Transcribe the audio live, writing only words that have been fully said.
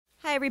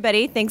Hi,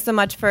 everybody. Thanks so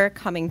much for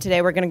coming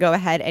today. We're going to go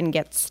ahead and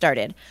get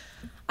started.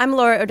 I'm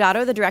Laura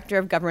Odato, the Director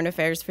of Government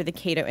Affairs for the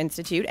Cato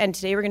Institute, and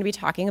today we're going to be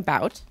talking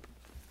about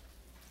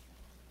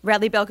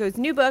Radley Belko's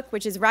new book,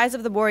 which is Rise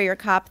of the Warrior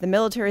Cop, The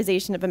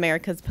Militarization of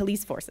America's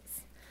Police Forces.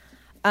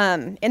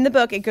 In the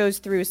book, it goes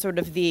through sort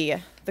of the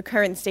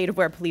current state of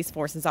where police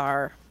forces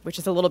are, which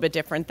is a little bit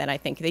different than I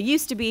think they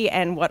used to be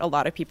and what a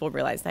lot of people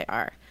realize they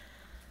are.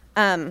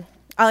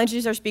 I'll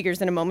introduce our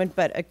speakers in a moment,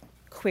 but a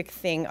quick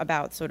thing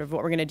about sort of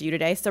what we're going to do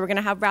today. So we're going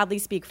to have Radley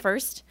speak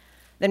first.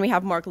 Then we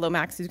have Mark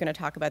Lomax, who's going to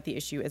talk about the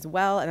issue as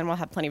well, and then we'll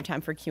have plenty of time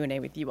for Q&A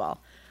with you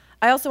all.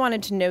 I also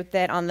wanted to note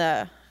that on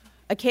the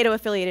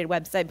Cato-affiliated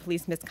website,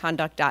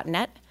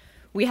 policemisconduct.net,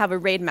 we have a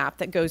raid map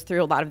that goes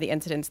through a lot of the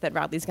incidents that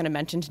Radley's going to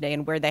mention today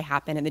and where they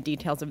happen and the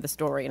details of the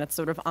story. And it's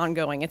sort of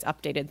ongoing, it's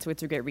updated, so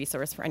it's a great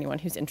resource for anyone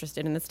who's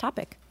interested in this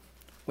topic,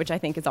 which I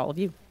think is all of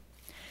you.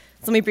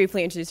 So let me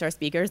briefly introduce our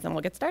speakers, then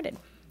we'll get started.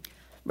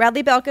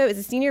 Radley Belko is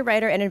a senior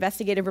writer and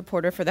investigative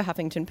reporter for the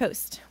Huffington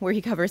Post, where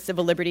he covers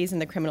civil liberties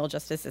and the criminal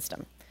justice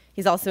system.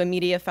 He's also a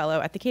media fellow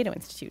at the Cato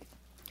Institute.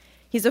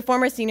 He's a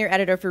former senior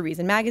editor for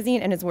Reason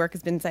magazine, and his work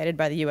has been cited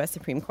by the U.S.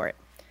 Supreme Court.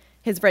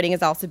 His writing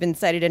has also been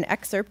cited in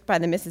excerpt by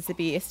the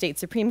Mississippi State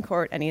Supreme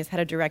Court, and he has had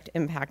a direct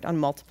impact on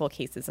multiple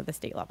cases at the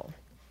state level.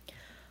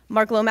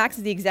 Mark Lomax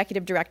is the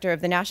executive director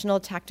of the National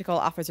Tactical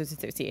Officers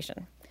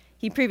Association.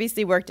 He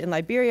previously worked in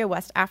Liberia,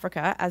 West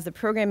Africa, as the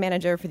program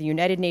manager for the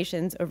United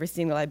Nations,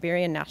 overseeing the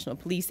Liberian National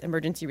Police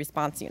Emergency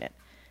Response Unit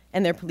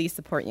and their police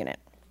support unit.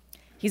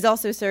 He's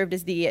also served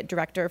as the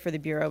director for the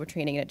Bureau of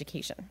Training and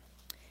Education.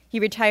 He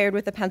retired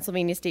with the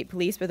Pennsylvania State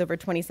Police with over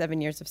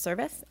 27 years of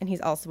service, and he's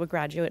also a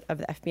graduate of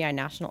the FBI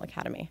National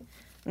Academy.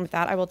 And with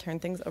that, I will turn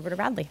things over to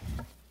Radley.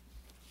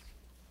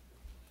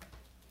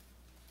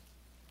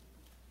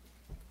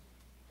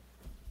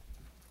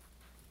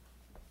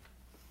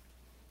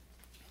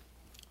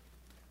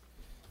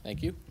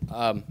 Thank you.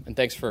 And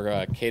thanks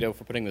for Cato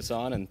for putting this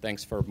on, and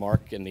thanks for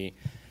Mark and the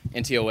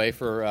NTOA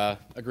for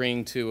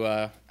agreeing to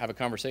have a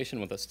conversation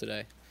with us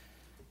today.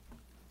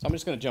 So I'm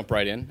just going to jump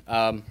right in.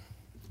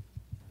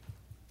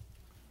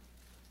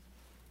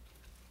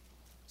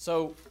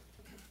 So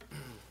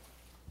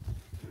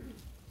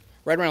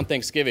right around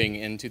Thanksgiving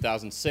in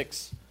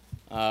 2006,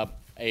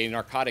 a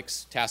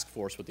narcotics task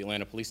force with the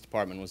Atlanta Police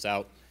Department was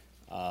out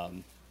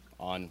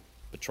on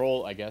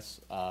patrol, I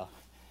guess,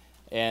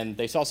 and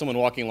they saw someone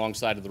walking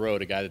alongside of the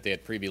road, a guy that they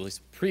had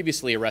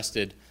previously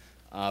arrested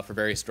for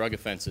various drug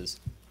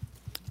offenses.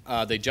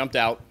 They jumped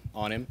out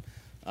on him,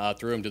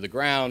 threw him to the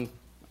ground,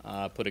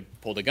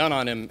 pulled a gun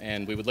on him,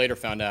 and we would later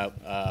find out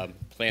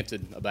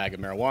planted a bag of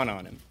marijuana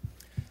on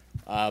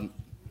him.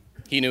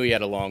 He knew he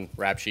had a long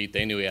rap sheet.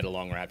 They knew he had a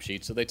long rap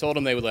sheet, so they told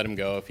him they would let him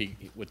go if he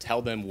would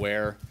tell them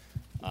where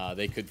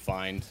they could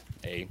find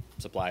a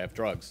supply of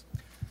drugs.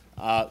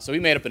 So he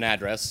made up an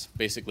address,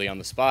 basically on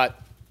the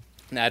spot.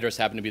 The address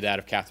happened to be that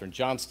of Catherine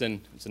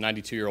Johnston. It's a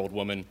 92-year-old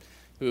woman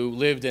who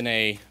lived in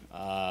a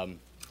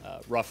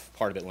rough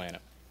part of Atlanta.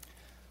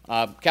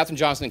 Catherine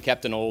Johnston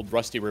kept an old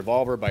rusty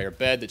revolver by her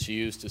bed that she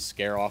used to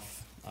scare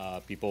off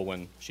people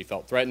when she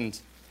felt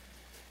threatened.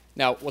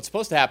 Now, what's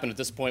supposed to happen at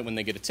this point when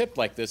they get a tip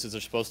like this is they're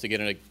supposed to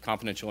get a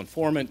confidential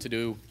informant to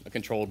do a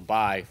controlled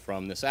buy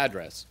from this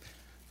address.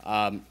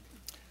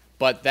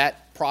 But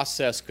that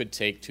process could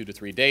take 2 to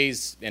 3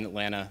 days in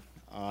Atlanta,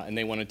 and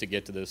they wanted to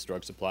get to this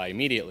drug supply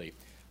immediately.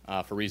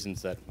 For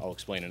reasons that I'll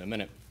explain in a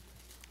minute.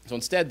 So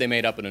instead, they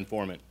made up an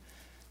informant,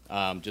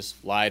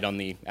 just lied on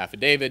the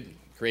affidavit,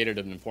 created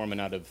an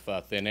informant out of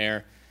thin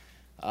air,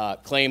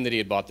 claimed that he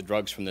had bought the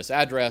drugs from this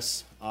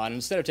address, and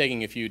instead of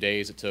taking a few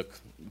days, the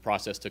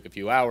process took a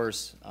few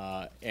hours,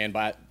 and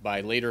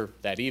by later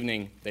that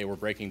evening, they were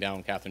breaking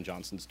down Catherine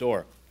Johnston's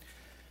door.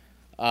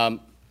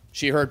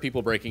 She heard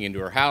people breaking into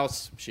her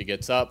house. She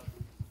gets up,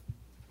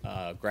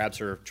 grabs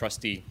her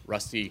trusty,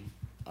 rusty,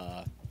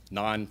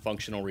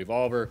 non-functional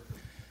revolver.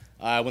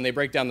 When they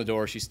break down the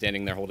door, she's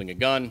standing there holding a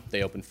gun.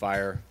 They open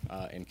fire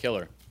and kill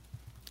her.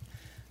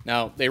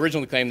 Now, they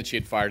originally claimed that she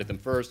had fired at them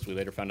first. We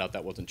later found out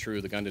that wasn't true.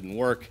 The gun didn't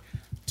work.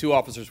 2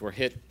 officers were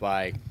hit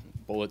by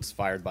bullets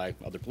fired by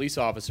other police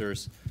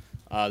officers.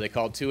 They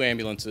called 2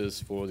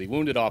 ambulances for the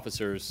wounded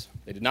officers.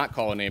 They did not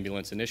call an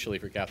ambulance initially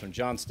for Catherine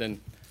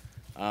Johnston.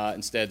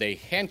 Instead, they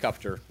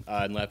handcuffed her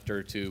and left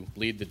her to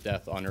bleed to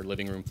death on her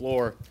living room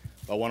floor,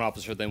 while one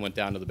officer then went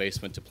down to the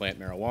basement to plant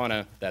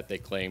marijuana that they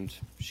claimed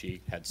she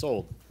had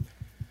sold.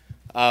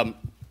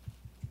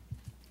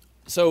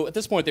 So at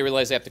this point, they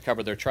realize they have to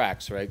cover their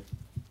tracks, right?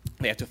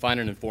 They have to find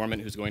an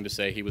informant who's going to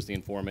say he was the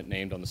informant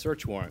named on the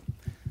search warrant.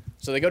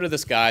 So they go to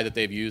this guy that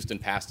they've used in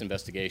past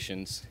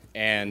investigations,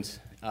 and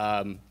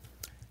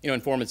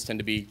informants tend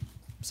to be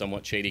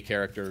somewhat shady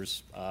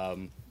characters,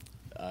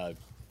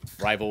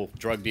 rival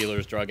drug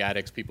dealers, drug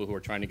addicts, people who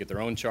are trying to get their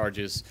own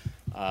charges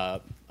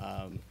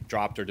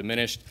dropped or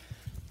diminished.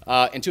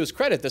 And to his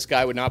credit, this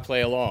guy would not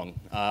play along.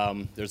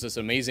 There's this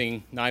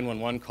amazing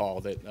 911 call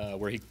that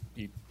where he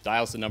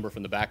dials the number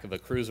from the back of a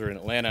cruiser in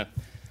Atlanta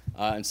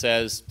and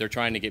says, they're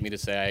trying to get me to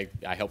say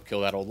I helped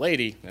kill that old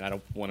lady, and I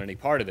don't want any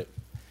part of it.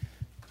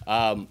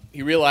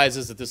 He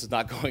realizes that this is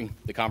not going,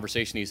 the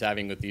conversation he's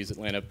having with these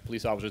Atlanta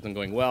police officers isn't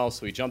going well,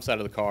 so he jumps out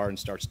of the car and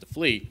starts to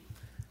flee.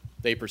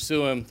 They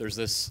pursue him. There's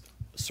this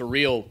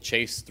surreal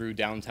chase through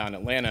downtown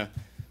Atlanta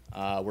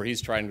where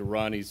he's trying to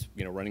run. He's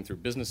running through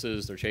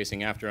businesses. They're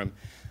chasing after him.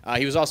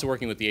 He was also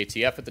working with the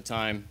ATF at the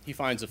time. He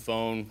finds a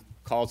phone,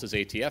 calls his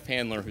ATF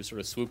handler, who sort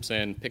of swoops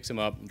in, picks him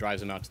up, and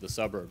drives him out to the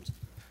suburbs.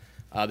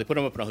 They put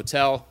him up in a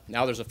hotel.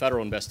 Now there's a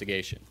federal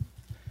investigation.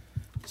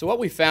 So what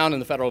we found in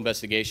the federal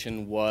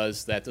investigation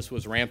was that this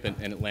was rampant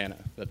in Atlanta,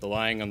 that the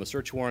lying on the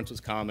search warrants was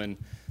common,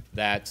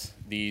 that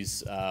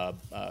these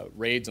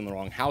raids on the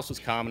wrong house was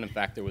common. In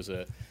fact, there was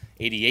a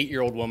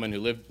 88-year-old woman who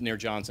lived near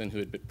Johnson who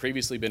had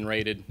previously been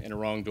raided in a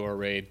wrong door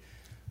raid.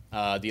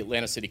 The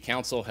Atlanta City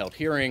Council held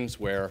hearings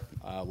where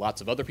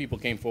lots of other people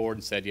came forward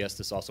and said, yes,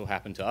 this also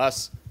happened to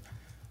us.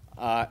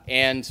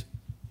 And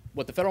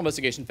what the federal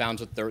investigation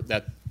found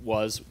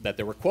was that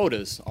there were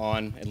quotas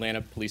on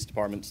Atlanta Police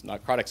Department's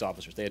narcotics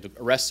officers. They had to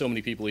arrest so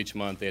many people each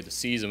month. They had to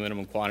seize a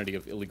minimum quantity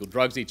of illegal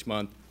drugs each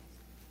month.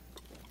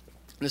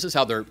 This is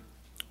how their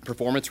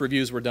performance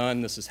reviews were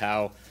done. This is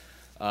how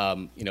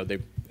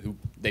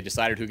they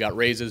decided who got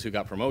raises, who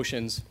got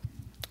promotions.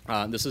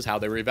 This is how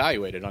they were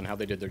evaluated on how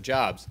they did their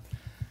jobs.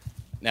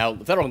 Now,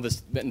 the federal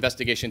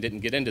investigation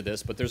didn't get into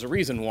this, but there's a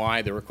reason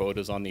why there were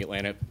quotas on the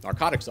Atlanta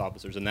narcotics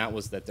officers, and that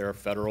was that there are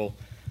federal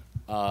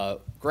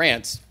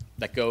grants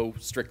that go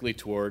strictly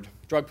toward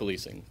drug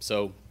policing.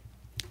 So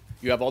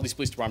you have all these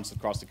police departments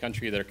across the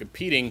country that are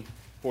competing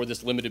for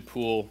this limited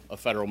pool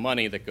of federal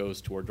money that goes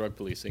toward drug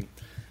policing.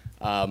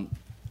 So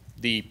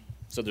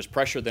there's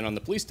pressure then on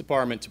the police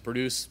department to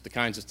produce the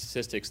kinds of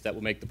statistics that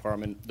will make the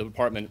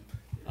department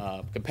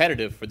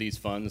competitive for these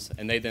funds,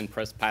 and they then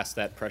pass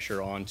that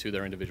pressure on to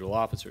their individual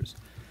officers.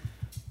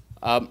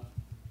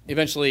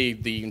 Eventually,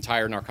 the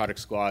entire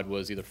narcotics squad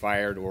was either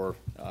fired or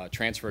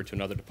transferred to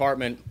another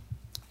department.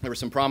 There were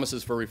some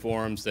promises for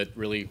reforms that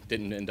really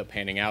didn't end up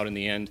panning out in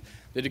the end.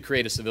 They did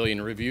create a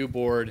civilian review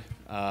board,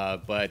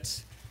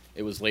 but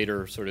it was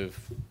later sort of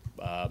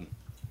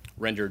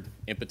rendered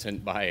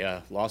impotent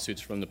by lawsuits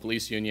from the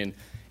police union.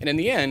 And in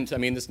the end, I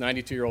mean, this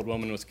 92-year-old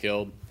woman was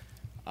killed,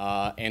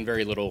 and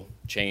very little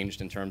changed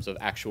in terms of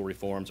actual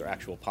reforms or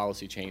actual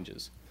policy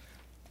changes.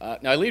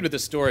 Now, I lead with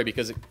this story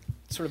because it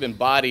sort of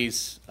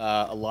embodies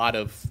a lot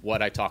of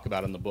what I talk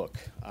about in the book.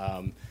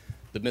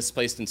 The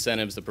misplaced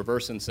incentives, the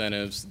perverse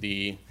incentives,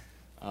 the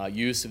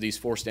use of these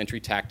forced entry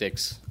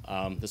tactics.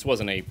 This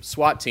wasn't a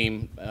SWAT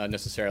team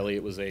necessarily,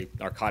 it was a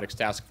narcotics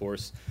task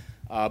force,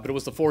 but it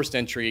was the forced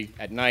entry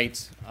at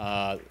night,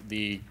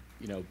 the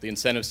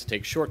incentives to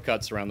take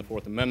shortcuts around the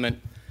Fourth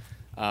Amendment.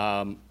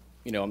 I'm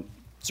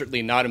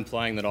certainly not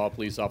implying that all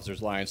police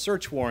officers lie on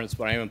search warrants,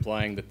 but I am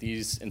implying that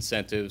these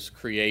incentives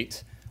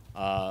create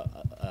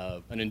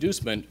an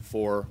inducement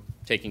for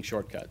taking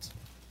shortcuts.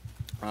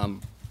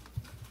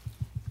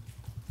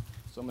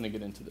 So I'm going to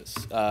get into this.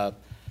 So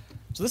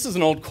this is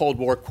an old Cold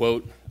War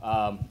quote.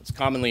 It's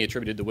commonly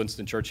attributed to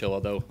Winston Churchill,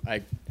 although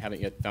I haven't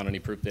yet found any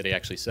proof that he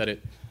actually said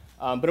it.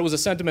 But it was a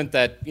sentiment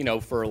that,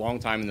 for a long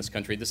time in this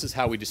country, this is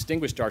how we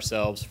distinguished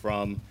ourselves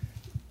from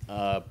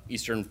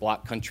Eastern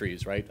Bloc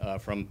countries, right,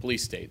 from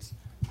police states.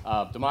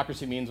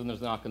 Democracy means when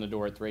there's a knock on the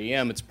door at 3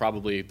 a.m., it's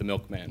probably the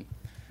milkman.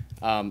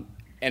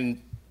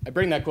 And I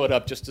bring that quote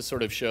up just to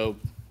sort of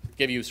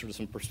give you sort of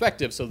some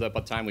perspective so that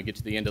by the time we get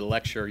to the end of the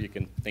lecture, you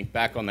can think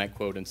back on that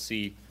quote and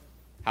see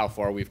how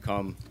far we've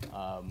come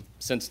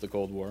since the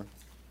Cold War.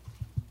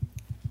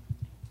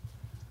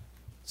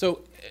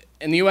 So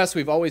in the U.S.,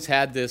 we've always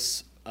had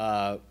this,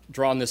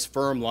 drawn this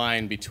firm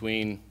line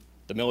between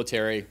the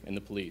military and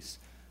the police.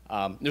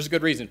 There's a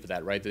good reason for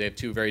that, right? They have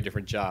two very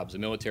different jobs. The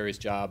military's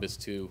job is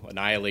to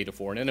annihilate a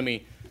foreign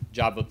enemy. The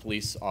job of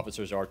police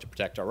officers are to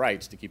protect our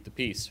rights, to keep the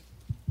peace.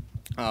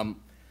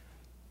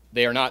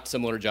 They are not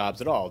similar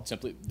jobs at all.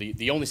 Simply,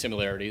 the only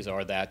similarities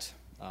are that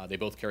they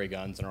both carry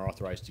guns and are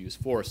authorized to use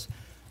force.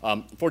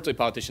 Unfortunately,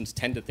 politicians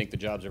tend to think the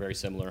jobs are very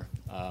similar,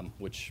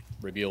 which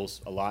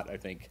reveals a lot, I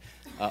think,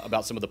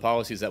 about some of the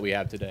policies that we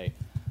have today.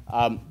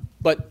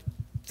 But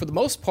for the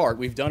most part,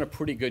 we've done a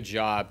pretty good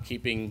job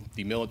keeping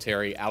the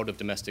military out of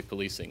domestic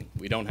policing.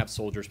 We don't have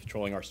soldiers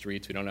patrolling our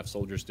streets. We don't have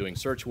soldiers doing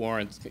search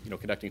warrants,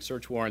 conducting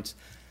search warrants.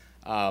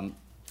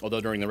 Although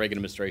during the Reagan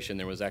administration,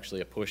 there was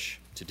actually a push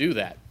to do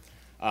that.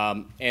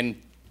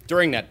 And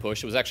during that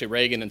push, it was actually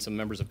Reagan and some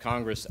members of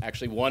Congress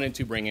actually wanted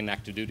to bring in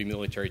active duty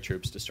military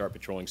troops to start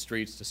patrolling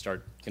streets, to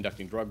start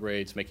conducting drug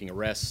raids, making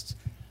arrests.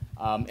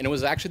 And it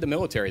was actually the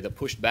military that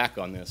pushed back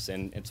on this,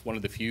 and it's one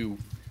of the few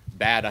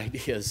bad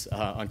ideas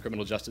on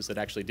criminal justice that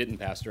actually didn't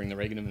pass during the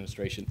Reagan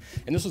administration.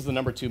 And this was the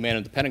number 2 man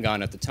at the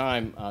Pentagon at the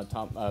time,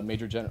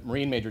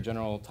 Marine Major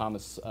General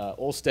Thomas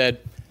Olmsted.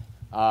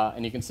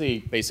 And you can see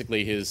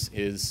basically this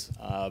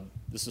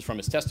is from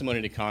his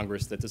testimony to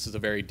Congress, that this is a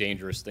very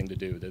dangerous thing to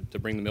do. To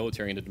bring the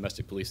military into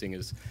domestic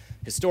policing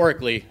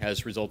historically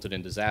has resulted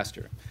in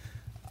disaster.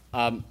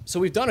 So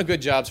we've done a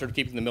good job sort of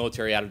keeping the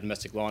military out of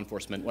domestic law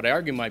enforcement. What I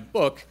argue in my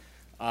book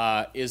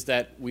is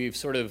that we've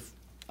sort of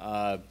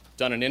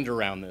done an end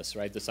around this,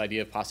 right? This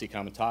idea of posse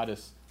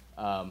comitatus.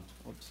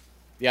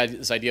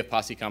 this idea of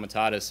posse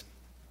comitatus,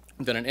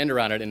 we've done an end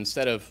around it, and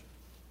instead of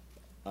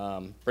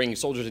bringing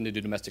soldiers in to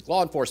do domestic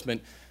law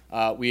enforcement,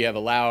 we have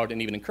allowed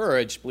and even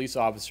encouraged police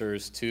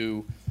officers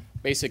to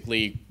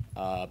basically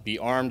be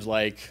armed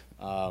like,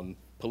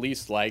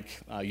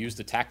 police-like, use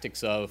the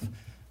tactics of,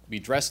 be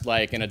dressed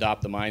like, and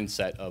adopt the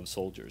mindset of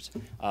soldiers.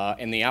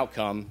 And the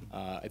outcome,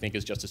 I think,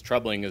 is just as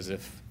troubling as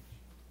if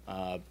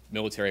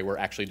military were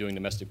actually doing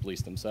domestic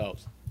police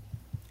themselves.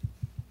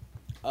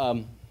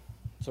 So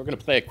we're going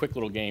to play a quick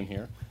little game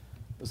here.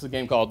 This is a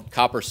game called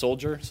Cop or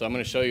Soldier. So I'm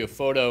going to show you a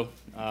photo,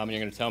 and you're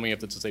going to tell me if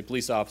this is a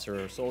police officer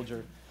or a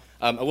soldier.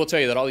 I will tell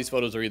you that all these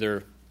photos are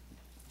either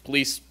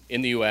police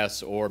in the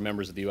U.S. or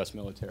members of the U.S.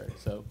 military.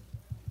 So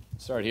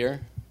start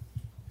here.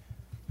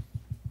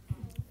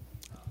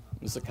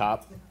 This is a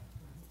cop,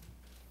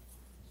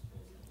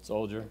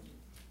 soldier,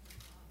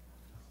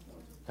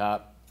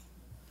 cop.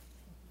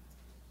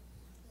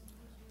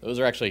 Those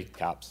are actually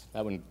cops.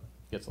 That one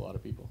gets a lot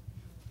of people.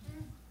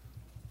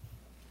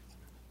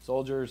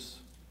 Soldiers,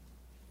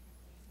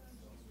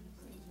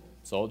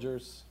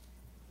 soldiers,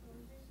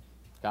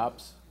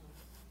 cops.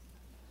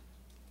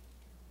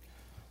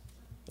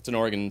 That's an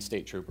Oregon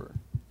State Trooper.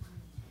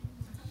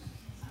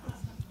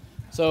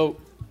 So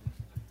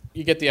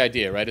you get the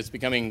idea, right? It's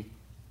becoming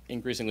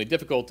increasingly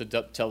difficult to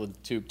tell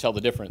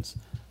the difference.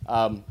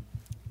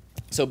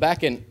 So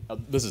back in,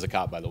 this is a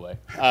cop, by the way.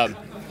 I'm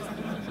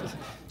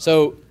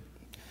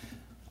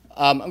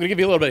going to give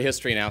you a little bit of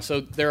history now.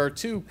 So there are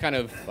two kind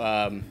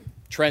of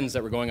trends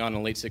that were going on in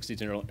the late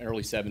 60s and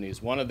early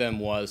 70s. One of them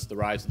was the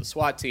rise of the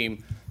SWAT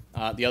team.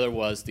 The other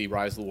was the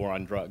rise of the war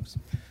on drugs.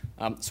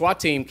 SWAT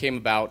team came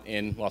about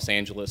in Los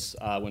Angeles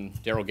when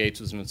Daryl Gates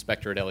was an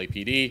inspector at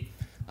LAPD,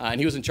 and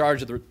he was in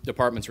charge of the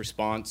department's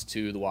response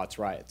to the Watts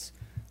riots.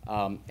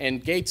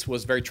 And Gates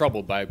was very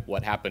troubled by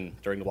what happened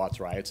during the Watts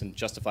riots, and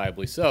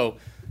justifiably so.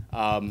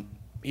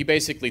 He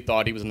basically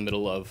thought he was in the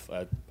middle of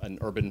an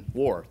urban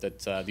war,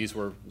 that these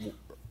were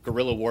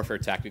guerrilla warfare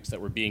tactics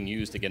that were being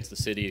used against the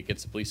city,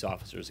 against the police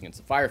officers,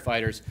 against the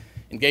firefighters.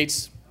 And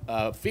Gates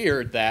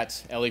feared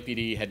that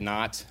LAPD did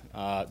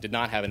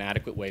not have an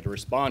adequate way to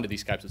respond to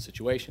these types of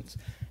situations.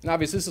 And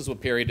obviously this is a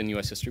period in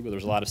U.S. history where there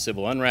was a lot of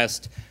civil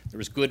unrest. There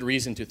was good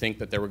reason to think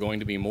that there were going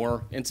to be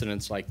more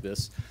incidents like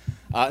this.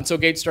 And so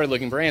Gates started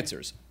looking for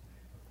answers.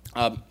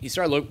 He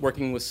started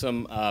working with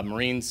some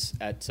Marines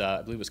at,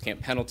 I believe it was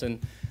Camp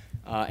Pendleton,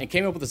 and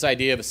came up with this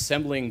idea of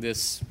assembling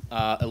this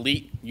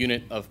elite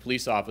unit of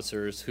police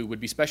officers who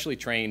would be specially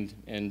trained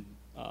in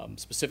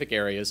specific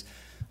areas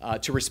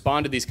to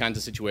respond to these kinds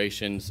of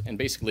situations and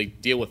basically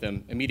deal with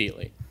them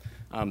immediately.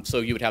 So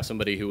you would have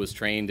somebody who was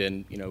trained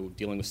in,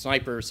 dealing with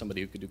snipers, somebody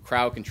who could do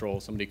crowd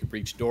control, somebody who could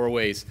breach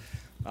doorways.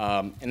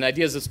 And the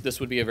idea is this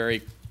would be a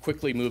very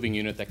quickly moving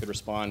unit that could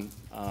respond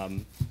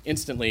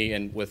instantly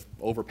and with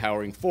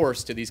overpowering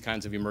force to these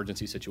kinds of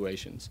emergency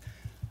situations.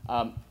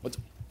 What's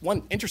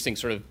one interesting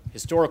sort of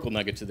historical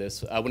nugget to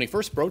this, when he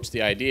first broached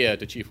the idea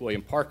to Chief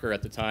William Parker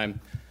at the time,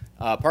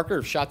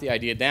 Parker shot the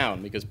idea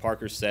down because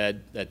Parker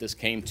said that this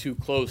came too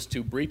close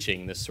to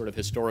breaching this sort of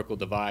historical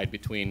divide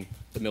between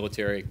the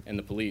military and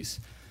the police.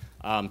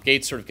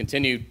 Gates sort of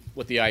continued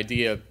with the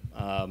idea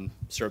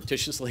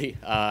surreptitiously,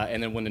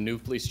 and then when the new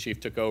police chief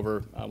took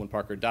over, when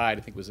Parker died,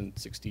 I think it was in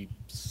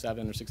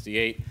 67 or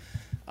 68,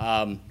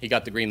 he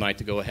got the green light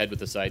to go ahead with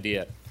this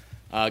idea.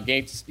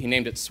 Gates, he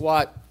named it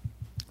SWAT.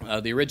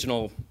 The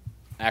original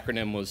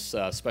acronym was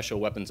Special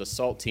Weapons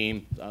Assault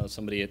Team.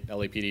 Somebody at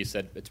LAPD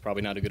said it's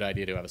probably not a good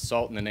idea to have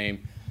assault in the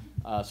name,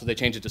 so they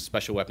changed it to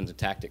Special Weapons and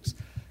Tactics.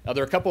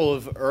 There are a couple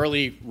of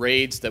early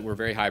raids that were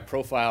very high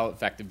profile. In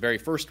fact, the very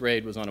first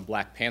raid was on a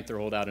Black Panther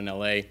holdout in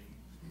LA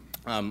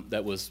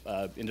that was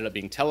ended up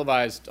being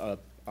televised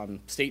on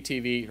state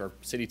TV or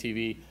city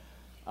TV.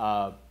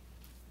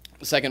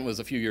 The second was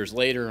a few years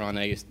later on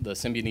the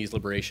Symbionese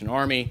Liberation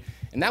Army.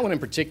 And that one in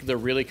particular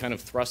really kind of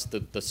thrust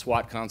the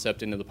SWAT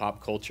concept into the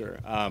pop culture.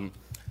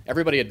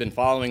 Everybody had been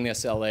following the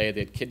SLA. They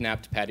had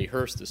kidnapped Patty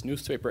Hearst, this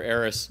newspaper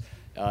heiress.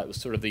 It was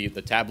sort of the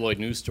tabloid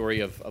news story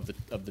of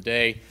the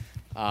day.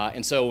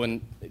 And so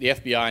when the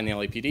FBI and the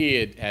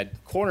LAPD had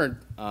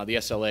cornered the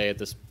SLA at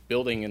this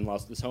building in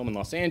this home in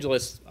Los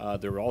Angeles,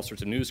 there were all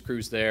sorts of news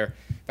crews there.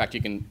 In fact,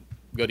 you can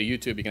go to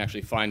YouTube, you can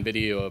actually find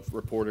video of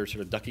reporters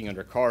sort of ducking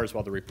under cars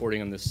while they're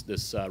reporting on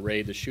this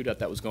raid, the shootout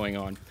that was going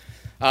on.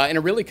 And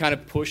it really kind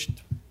of pushed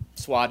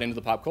SWAT into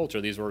the pop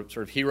culture. These were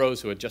sort of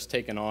heroes who had just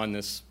taken on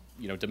this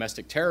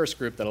domestic terrorist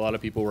group that a lot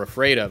of people were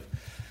afraid of.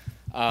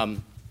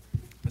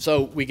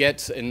 So we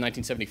get, in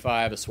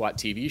 1975, a SWAT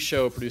TV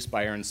show produced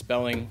by Aaron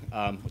Spelling,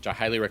 which I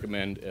highly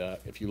recommend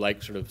if you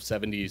like sort of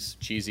 70s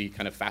cheesy,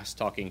 kind of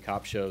fast-talking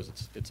cop shows.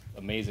 It's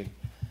amazing.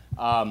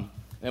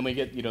 Then we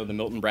get, the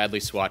Milton Bradley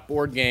SWAT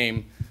board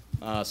game,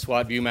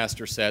 SWAT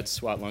Viewmaster sets,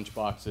 SWAT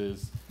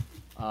lunchboxes,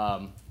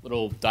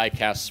 little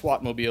die-cast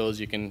SWAT mobiles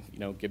you can,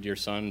 give to your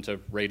son to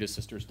raid his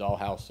sister's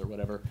dollhouse or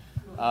whatever.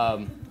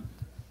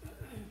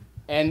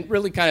 And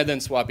really kind of then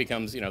SWAT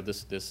becomes,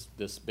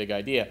 this big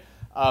idea.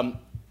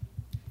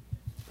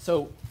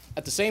 So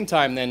at the same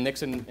time then,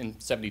 Nixon in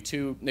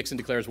 72, Nixon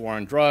declares war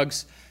on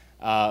drugs.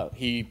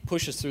 he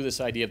pushes through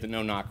this idea of the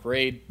no-knock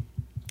raid.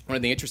 One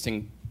of the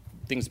interesting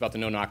things about the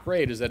no-knock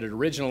raid is that it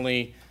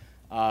originally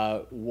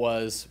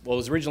was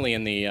originally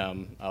in the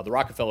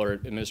Rockefeller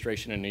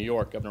administration in New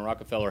York. Governor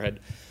Rockefeller had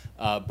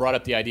brought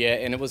up the idea,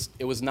 and it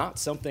was not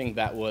something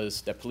that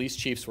police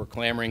chiefs were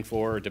clamoring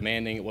for or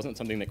demanding. It wasn't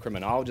something that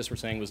criminologists were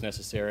saying was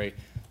necessary.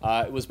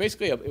 It was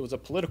basically it was a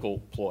political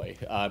ploy.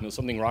 It was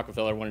something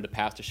Rockefeller wanted to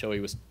pass to show he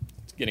was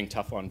getting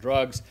tough on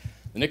drugs.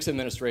 The Nixon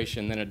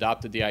administration then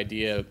adopted the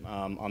idea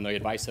on the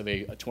advice of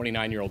a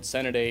 29-year-old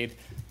Senate aide.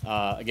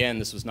 Again,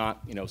 this was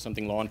not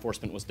something law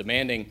enforcement was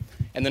demanding.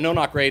 And the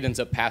no-knock raid ends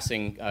up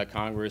passing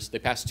Congress. They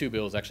passed two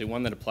bills, actually,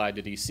 one that applied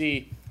to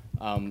D.C.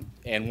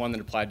 And one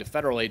that applied to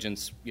federal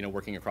agents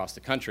working across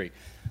the country.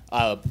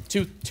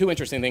 Two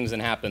interesting things that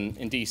happened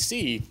in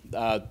D.C.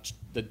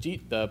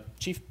 The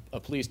chief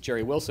of police,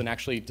 Jerry Wilson,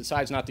 actually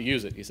decides not to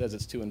use it. He says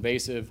it's too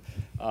invasive,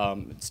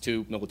 it's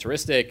too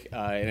militaristic,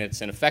 and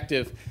it's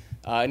ineffective.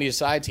 And he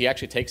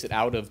actually takes it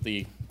out of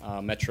the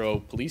Metro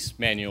Police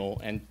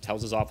Manual and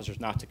tells his officers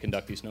not to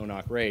conduct these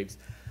no-knock raids.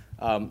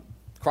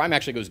 Crime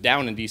actually goes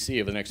down in D.C.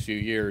 over the next few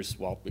years,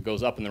 while it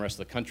goes up in the rest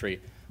of the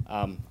country.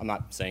 I'm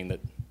not saying that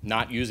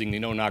not using the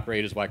no-knock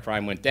raid is why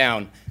crime went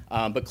down,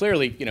 but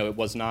clearly, it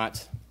was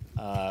not.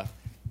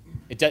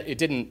 It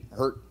didn't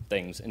hurt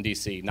things in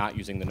D.C. not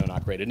using the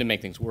no-knock raid. It didn't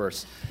make things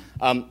worse.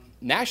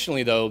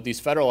 Nationally, though, these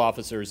federal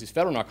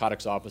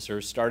narcotics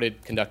officers,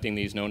 started conducting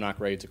these no-knock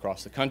raids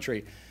across the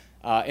country.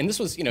 And this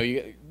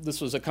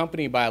was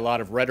accompanied by a lot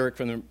of rhetoric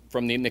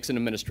from the Nixon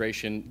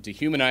administration,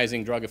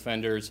 dehumanizing drug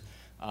offenders,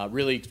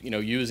 really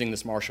using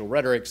this martial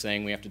rhetoric,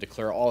 saying we have to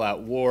declare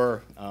all-out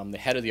war. The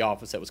head of the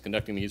office that was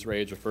conducting these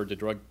raids referred to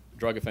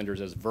drug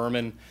offenders as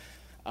vermin.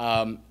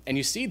 And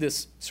you see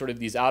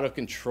these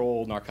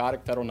out-of-control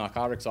federal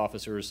narcotics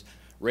officers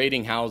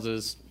raiding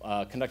houses,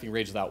 conducting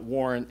raids without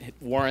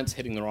warrants,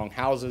 hitting the wrong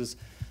houses.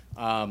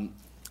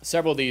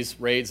 Several of these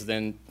raids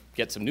then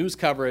get some news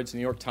coverage. The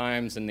New York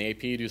Times and the AP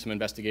do some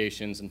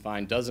investigations and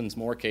find dozens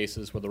more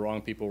cases where the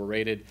wrong people were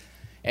raided.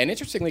 And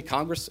interestingly,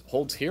 Congress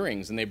holds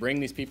hearings, and they bring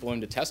these people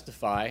in to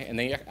testify, and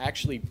they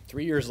actually,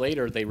 3 years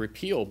later, they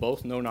repeal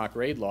both no-knock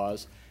raid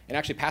laws and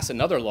actually pass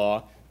another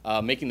law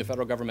making the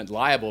federal government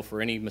liable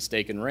for any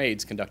mistaken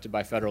raids conducted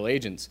by federal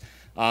agents.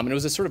 And it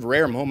was a sort of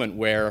rare moment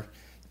where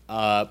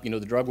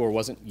the drug war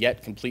wasn't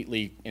yet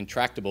completely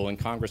intractable, and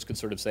Congress could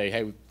sort of say,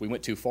 hey, we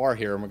went too far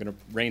here, and we're going to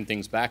rein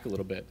things back a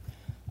little bit.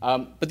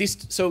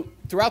 So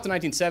throughout the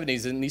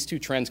 1970s, and these two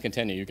trends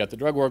continue. You've got the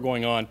drug war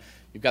going on.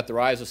 You've got the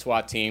rise of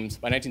SWAT teams.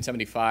 By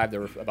 1975, there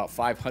were about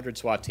 500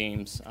 SWAT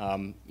teams.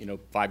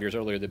 5 years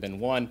earlier, there'd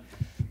been one.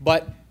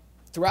 But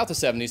throughout the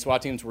 70s,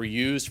 SWAT teams were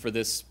used for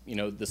this,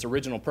 this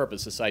original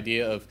purpose, this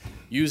idea of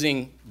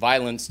using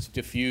violence to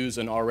diffuse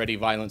an already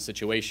violent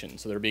situation.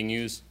 So they're being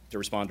used to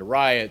respond to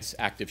riots,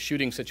 active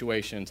shooting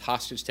situations,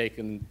 hostage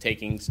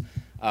takings,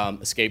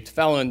 escaped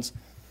felons.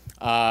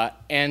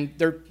 And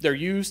they're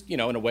used, in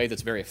a way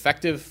that's very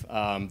effective,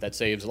 that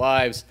saves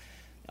lives.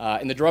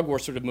 And the drug war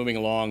sort of moving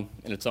along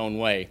in its own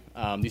way.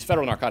 These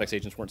federal narcotics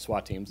agents weren't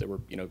SWAT teams. They were,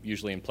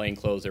 usually in plain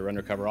clothes. They were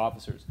undercover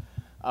officers.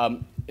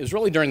 It was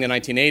really during the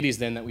 1980s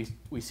then that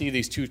we see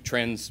these two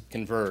trends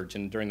converge,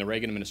 and during the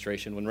Reagan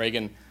administration, when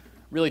Reagan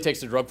really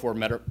takes the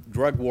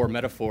drug war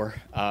metaphor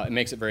and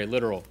makes it very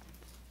literal.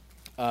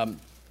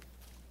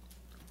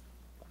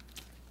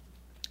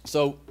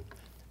 So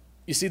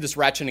you see this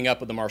ratcheting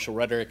up of the martial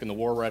rhetoric and the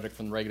war rhetoric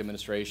from the Reagan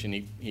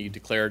administration. He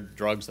declared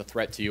drugs a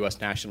threat to U.S.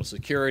 national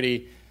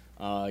security.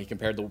 He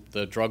compared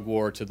the drug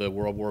war to the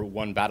World War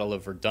I Battle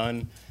of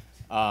Verdun,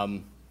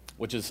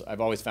 which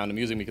I've always found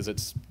amusing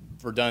because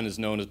Verdun is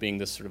known as being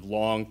this sort of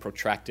long,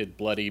 protracted,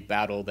 bloody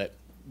battle that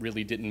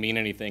really didn't mean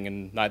anything,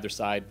 and neither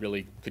side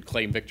really could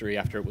claim victory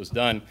after it was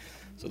done.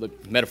 So the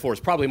metaphor is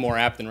probably more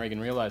apt than Reagan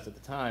realized at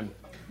the time.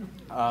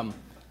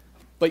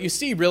 But you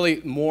see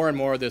really more and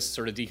more this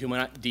sort of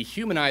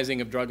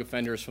dehumanizing of drug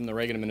offenders from the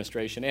Reagan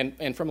administration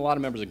and from a lot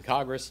of members in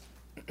Congress.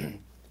 And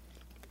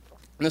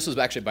this was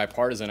actually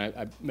bipartisan.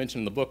 I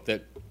mentioned in the book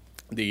that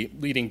the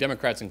leading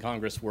Democrats in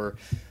Congress were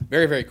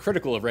very, very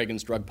critical of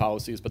Reagan's drug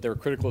policies, but they were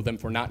critical of them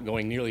for not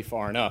going nearly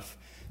far enough.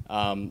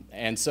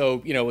 And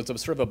so, it's a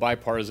sort of a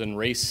bipartisan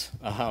race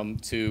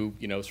to,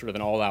 sort of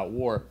an all-out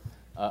war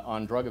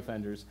on drug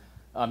offenders.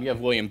 You have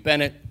William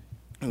Bennett,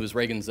 who was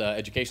Reagan's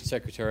education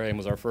secretary and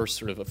was our first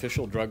sort of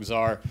official drug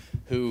czar,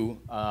 who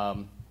at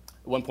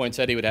one point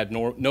said he would have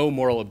no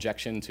moral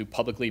objection to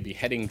publicly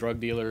beheading drug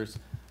dealers.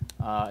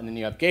 And then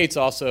you have Gates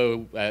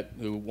also, who at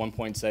one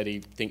point said he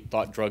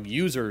thought drug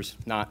users,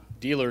 not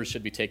dealers,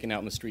 should be taken out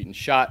in the street and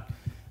shot.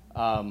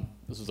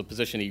 This was a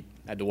position he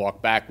had to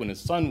walk back when his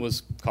son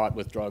was caught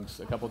with drugs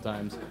a couple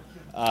times.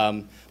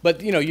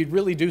 But you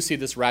really do see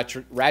this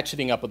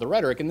ratcheting up of the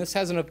rhetoric, and this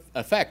has an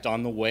effect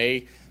on the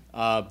way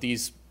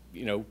these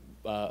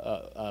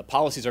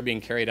policies are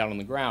being carried out on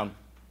the ground.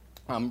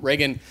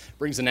 Reagan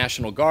brings the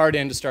National Guard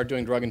in to start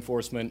doing drug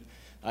enforcement.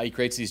 He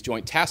creates these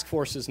joint task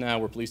forces now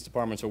where police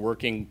departments are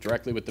working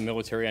directly with the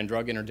military on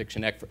drug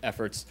interdiction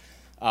efforts.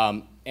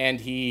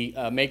 And he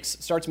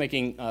starts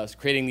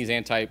creating these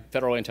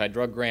federal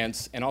anti-drug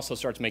grants, and also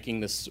starts making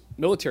this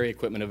military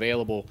equipment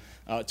available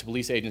to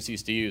police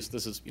agencies to use.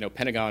 This is,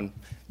 Pentagon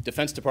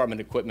Defense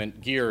Department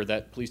equipment, gear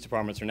that police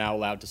departments are now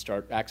allowed to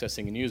start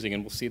accessing and using,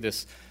 and we'll see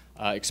this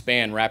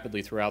expand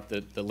rapidly throughout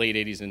the late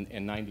 80s and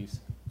 90s.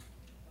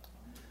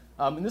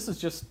 And this is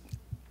just,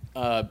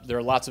 there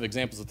are lots of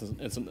examples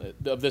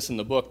of this in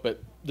the book,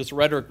 but this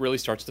rhetoric really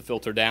starts to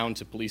filter down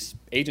to police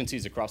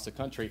agencies across the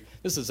country.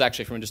 This is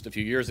actually from just a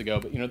few years ago,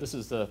 but this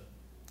is the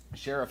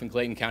sheriff in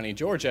Clayton County,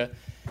 Georgia,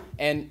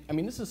 and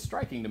this is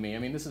striking to me.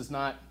 This is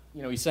not,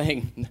 he's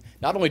saying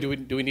not only do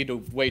we need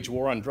to wage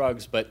war on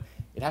drugs, but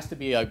it has to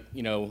be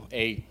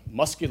a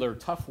muscular,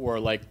 tough war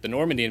like the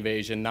Normandy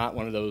invasion, not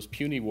one of those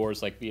puny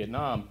wars like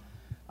Vietnam.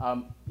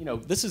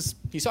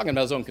 He's talking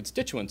about his own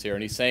constituents here,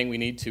 and he's saying we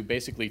need to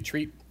basically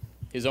treat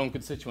his own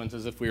constituents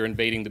as if we were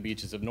invading the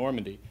beaches of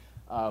Normandy.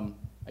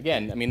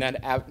 Again,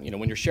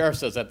 when your sheriff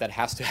says that, that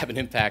has to have an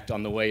impact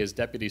on the way his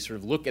deputies sort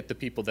of look at the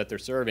people that they're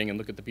serving and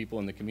look at the people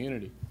in the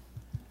community.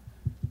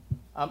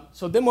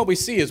 So then what we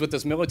see is with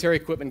this military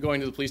equipment going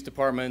to the police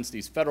departments,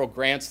 these federal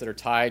grants that are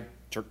tied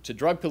to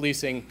drug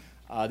policing,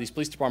 these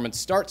police departments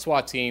start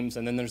SWAT teams,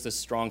 and then there's this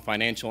strong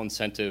financial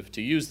incentive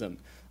to use them.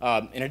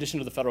 In addition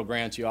to the federal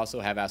grants, you also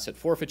have asset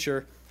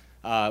forfeiture,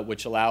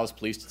 which allows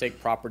police to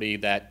take property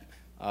that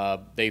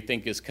they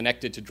think is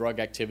connected to drug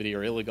activity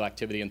or illegal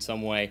activity in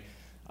some way.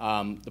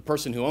 The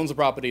person who owns the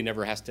property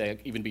never has to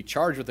even be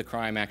charged with the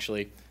crime,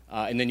 actually,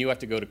 and then you have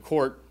to go to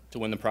court to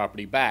win the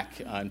property back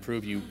and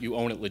prove you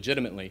own it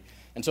legitimately.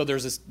 And so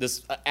there's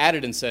this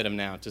added incentive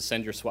now to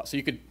send your SWAT. So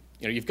you could,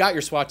 you've got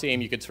your SWAT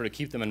team, you could sort of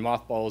keep them in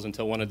mothballs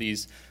until one of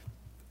these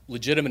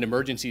legitimate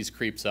emergencies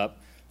creeps up,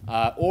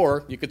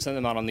 or you could send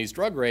them out on these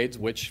drug raids,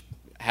 which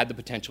had the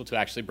potential to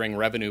actually bring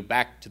revenue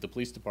back to the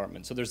police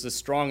department. So there's this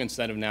strong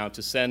incentive now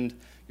to send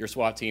your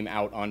SWAT team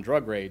out on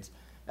drug raids.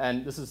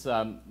 And this is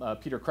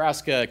Peter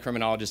Kraska, a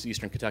criminologist at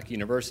Eastern Kentucky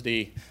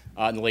University.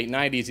 In the late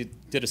 90s, he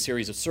did a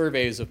series of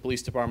surveys of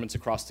police departments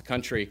across the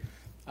country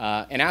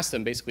and asked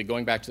them, basically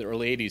going back to the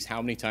early 80s,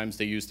 how many times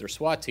they used their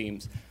SWAT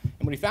teams.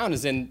 And what he found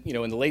is in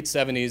the late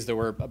 70s, there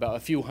were about a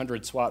few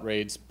hundred SWAT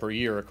raids per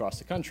year across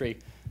the country,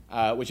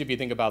 which if you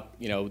think about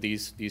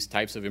these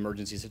types of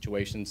emergency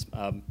situations,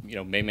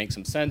 may make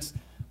some sense.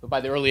 But by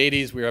the early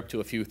 80s, we were up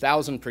to a few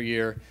thousand per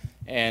year.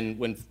 And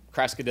when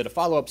Kraska did a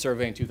follow-up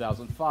survey in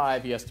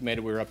 2005, he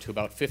estimated we were up to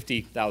about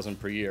 50,000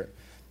 per year.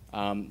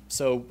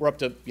 So we're up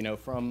to,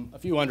 from a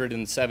few hundred in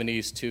the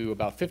 70s to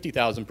about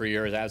 50,000 per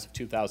year as of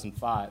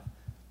 2005.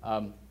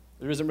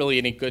 There isn't really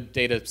any good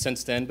data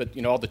since then, but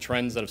all the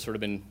trends that have sort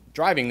of been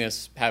driving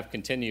this have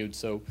continued.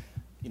 So,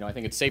 I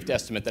think it's safe to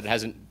estimate that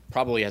it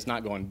probably has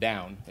not gone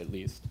down, at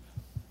least.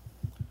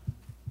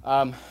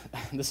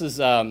 This is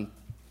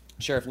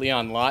Sheriff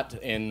Leon Lott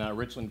in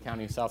Richland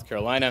County, South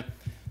Carolina.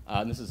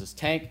 This is his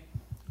tank.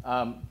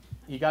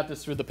 He got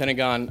this through the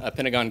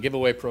Pentagon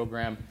giveaway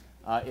program.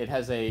 It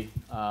has a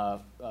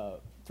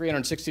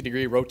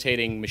 360-degree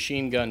rotating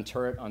machine gun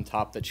turret on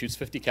top that shoots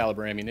 50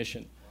 caliber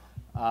ammunition,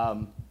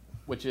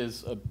 which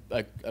is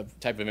a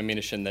type of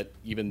ammunition that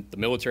even the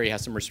military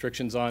has some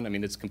restrictions on.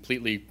 It's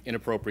completely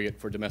inappropriate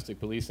for domestic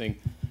policing.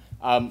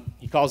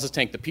 He calls this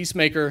tank the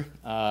Peacemaker.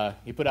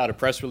 He put out a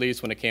press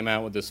release when it came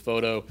out with this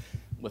photo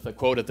with a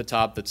quote at the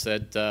top that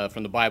said,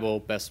 from the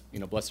Bible, blessed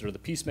are the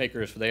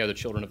peacemakers, for they are the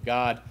children of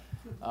God,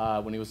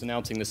 when he was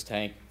announcing this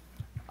tank.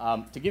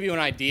 To give you an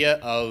idea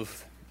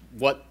of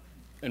what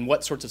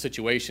sorts of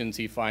situations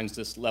he finds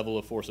this level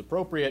of force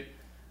appropriate,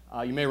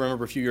 you may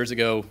remember a few years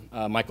ago,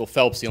 Michael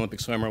Phelps, the Olympic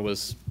swimmer,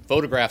 was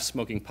photographed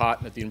smoking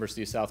pot at the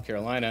University of South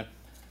Carolina.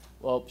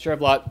 Well, Sheriff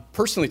Lott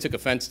personally took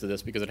offense to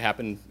this because it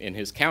happened in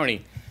his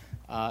county.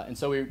 And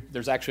so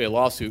there's actually a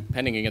lawsuit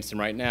pending against him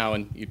right now,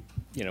 and you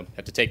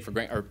have to take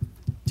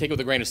it with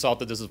a grain of salt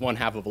that this is one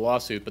half of a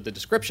lawsuit, but the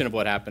description of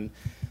what happened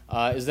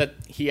is that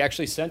he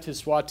actually sent his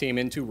SWAT team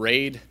in to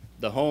raid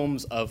the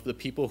homes of the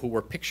people who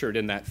were pictured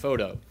in that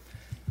photo.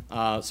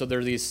 So there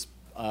are these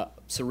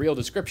surreal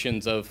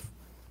descriptions of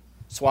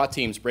SWAT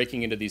teams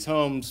breaking into these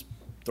homes,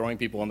 throwing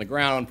people on the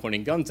ground,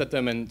 pointing guns at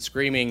them, and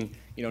screaming,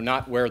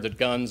 not where are the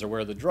guns or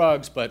where are the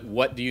drugs, but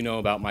what do you know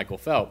about Michael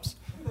Phelps?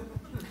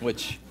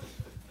 Which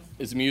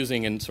is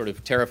amusing and sort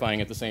of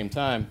terrifying at the same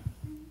time.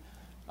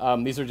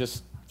 These are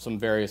just some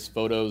various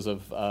photos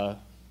of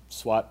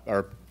SWAT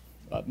or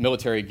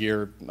military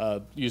gear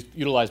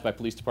utilized by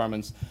police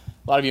departments.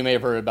 A lot of you may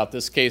have heard about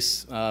this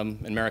case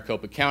in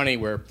Maricopa County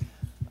where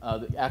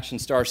the action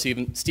star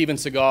Steven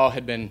Seagal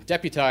had been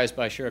deputized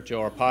by Sheriff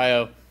Joe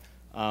Arpaio.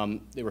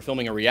 They were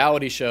filming a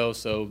reality show,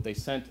 so they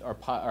sent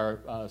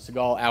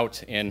Seagal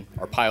out in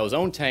Arpaio's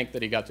own tank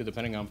that he got through the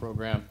Pentagon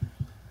program.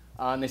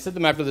 And they sent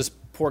them after this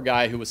poor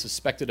guy who was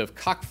suspected of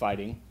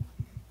cockfighting,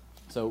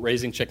 so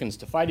raising chickens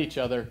to fight each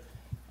other.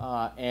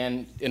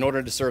 And in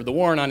order to serve the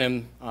warrant on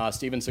him,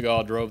 Steven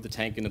Seagal drove the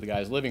tank into the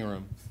guy's living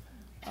room.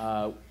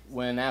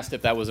 When asked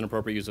if that was an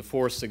appropriate use of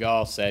force,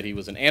 Seagal said he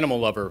was an animal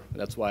lover.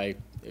 That's why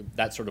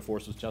that sort of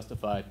force was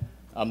justified.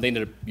 They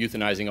ended up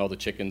euthanizing all the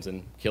chickens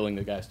and killing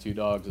the guy's 2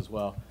 dogs as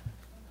well.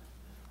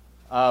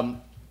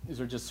 These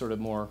are just sort of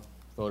more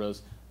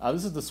photos.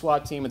 This is the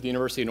SWAT team at the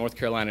University of North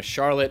Carolina,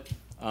 Charlotte.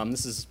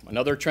 This is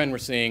another trend we're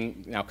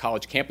seeing now.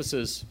 College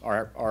campuses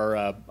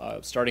are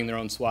starting their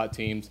own SWAT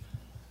teams.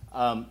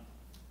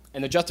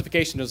 And the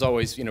justification is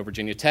always,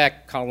 Virginia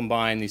Tech,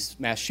 Columbine, these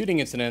mass shooting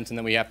incidents, and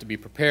then we have to be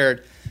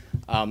prepared.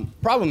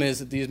 Problem is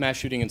that these mass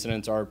shooting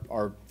incidents are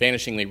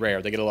vanishingly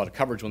rare. They get a lot of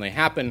coverage when they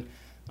happen.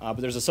 But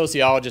there's a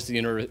sociologist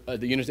at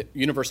the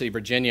University of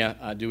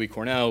Virginia, Dewey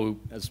Cornell, who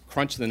has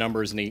crunched the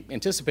numbers, and he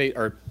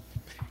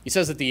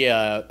says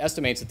that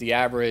estimates that the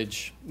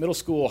average middle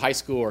school, high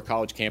school, or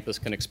college campus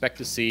can expect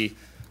to see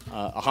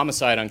a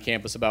homicide on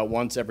campus about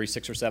once every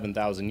 6,000 or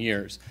 7,000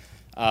 years.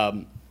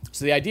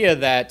 So the idea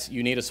that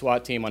you need a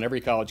SWAT team on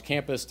every college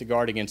campus to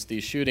guard against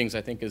these shootings,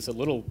 I think, is a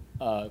little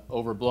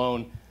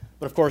overblown.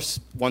 But of course,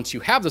 once you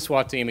have the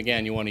SWAT team,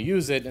 again, you want to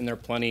use it, and there are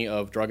plenty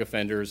of drug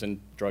offenders and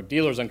drug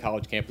dealers on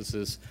college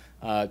campuses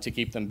to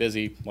keep them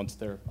busy once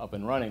they're up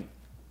and running.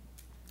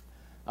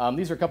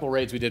 These are a couple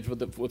raids we did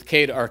with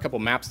Cato, or a couple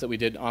maps that we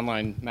did,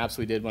 online maps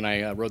we did when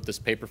I wrote this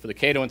paper for the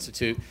Cato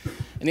Institute.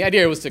 And the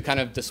idea was to kind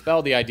of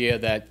dispel the idea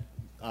that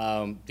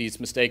these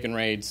mistaken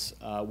raids,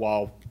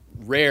 while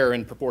rare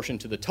in proportion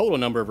to the total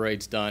number of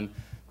raids done,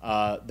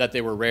 that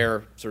they were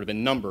rare sort of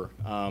in number.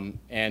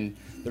 And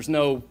there's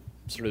no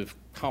sort of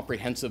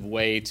comprehensive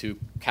way to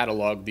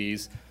catalog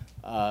these.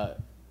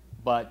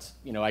 But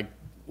I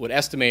would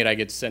estimate I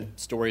get sent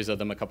stories of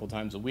them a couple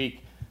times a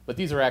week. But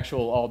these are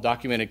actual all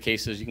documented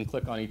cases. You can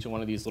click on each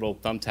one of these little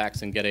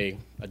thumbtacks and get a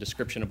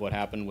description of what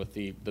happened with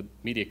the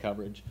media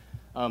coverage.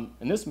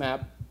 In this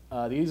map,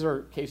 these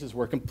are cases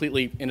where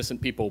completely innocent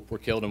people were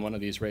killed in one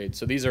of these raids.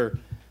 So these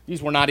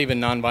were not even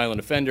nonviolent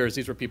offenders.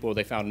 These were people where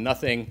they found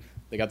nothing.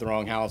 They got the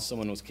wrong house,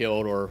 someone was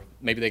killed, or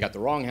maybe they got the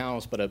wrong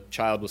house, but a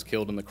child was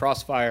killed in the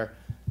crossfire.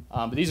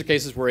 But these are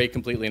cases where a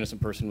completely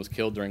innocent person was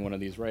killed during one of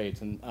these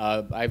raids. And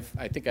I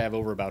think I have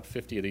over about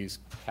 50 of these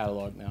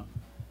cataloged now.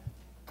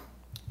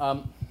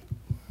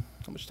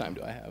 How much time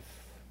do I have?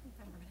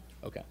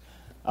 Okay.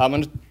 I'm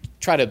going to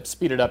try to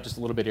speed it up just a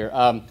little bit here.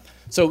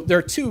 So there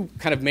are two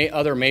kind of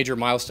other major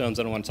milestones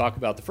that I want to talk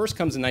about. The first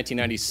comes in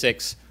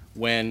 1996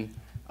 when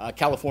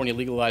California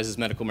legalizes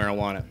medical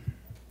marijuana.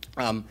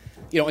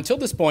 Until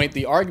this point,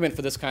 the argument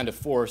for this kind of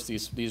force,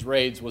 these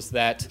raids, was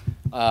that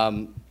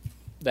drug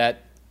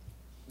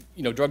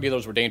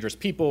dealers were dangerous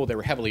people. They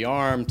were heavily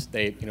armed.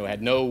 They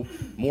had no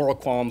moral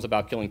qualms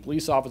about killing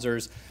police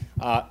officers.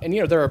 And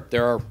there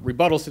are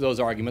rebuttals to those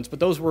arguments, but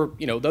those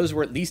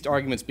were at least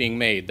arguments being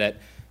made that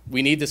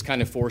we need this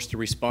kind of force to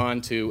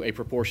respond to a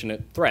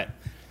proportionate threat.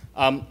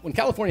 When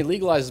California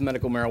legalizes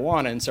medical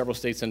marijuana and several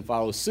states then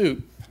follow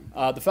suit,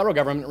 the federal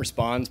government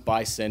responds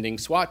by sending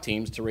SWAT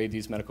teams to raid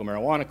these medical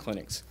marijuana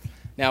clinics.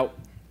 Now,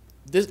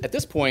 at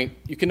this point,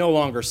 you can no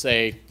longer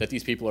say that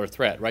these people are a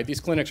threat, right? These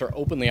clinics are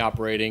openly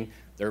operating.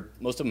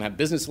 Most of them have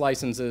business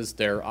licenses.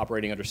 They're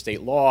operating under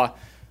state law.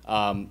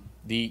 The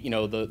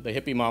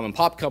hippie mom and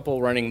pop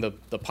couple running the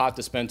pot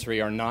dispensary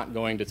are not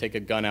going to take a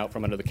gun out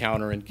from under the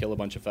counter and kill a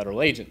bunch of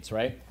federal agents,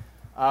 right?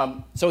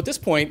 So at this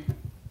point,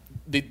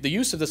 the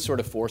use of this sort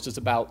of force is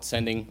about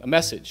sending a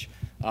message.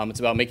 It's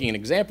about making an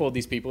example of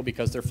these people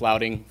because they're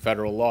flouting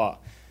federal law.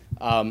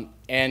 And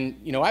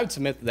I would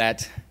submit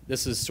that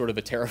this is sort of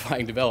a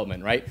terrifying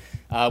development, right?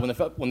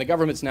 When the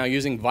government's now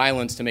using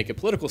violence to make a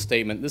political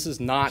statement, this is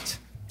not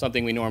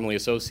something we normally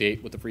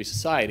associate with a free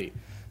society.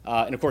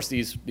 And of course,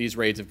 these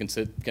raids have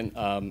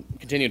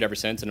continued ever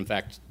since, and in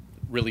fact,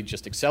 really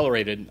just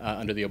accelerated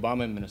under the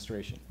Obama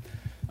administration.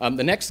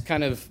 The next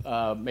kind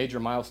of major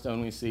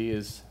milestone we see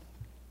is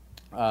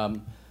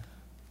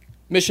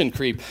mission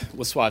creep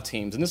with SWAT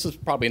teams, and this is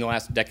probably in the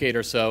last decade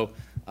or so.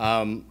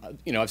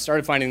 I've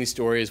started finding these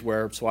stories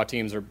where SWAT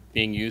teams are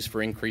being used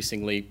for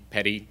increasingly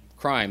petty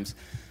crimes,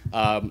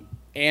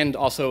 and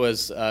also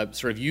as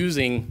sort of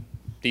using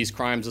these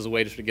crimes as a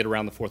way to sort of get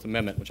around the Fourth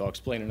Amendment, which I'll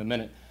explain in a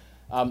minute.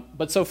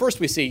 But so first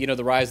we see,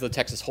 the rise of the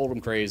Texas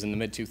Hold'em craze in the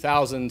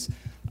mid-2000s.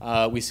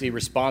 We see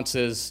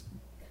responses,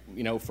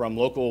 from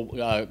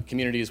local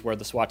communities where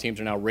the SWAT teams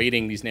are now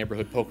raiding these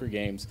neighborhood poker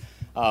games.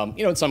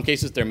 In some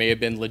cases there may have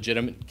been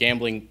legitimate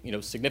gambling,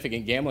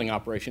 significant gambling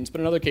operations,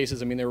 but in other cases,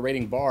 they were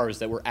raiding bars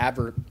that were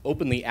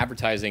openly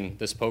advertising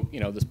this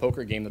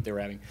poker game that they were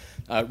having.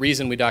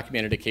 Reason, we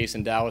documented a case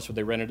in Dallas where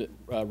they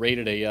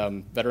raided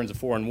a Veterans of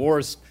Foreign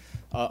Wars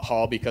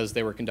hall because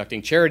they were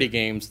conducting charity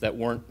games that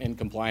weren't in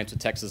compliance with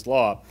Texas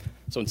law.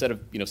 So instead of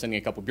sending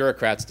a couple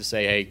bureaucrats to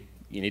say, hey,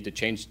 you need to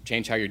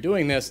change how you're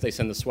doing this, they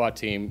send the SWAT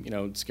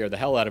team, scare the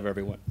hell out of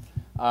everyone.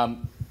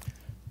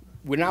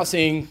 We're now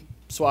seeing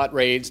SWAT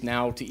raids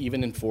now to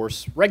even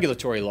enforce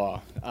regulatory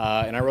law.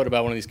 And I wrote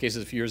about one of these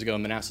cases a few years ago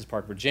in Manassas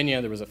Park,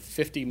 Virginia. There was a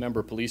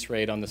 50-member police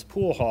raid on this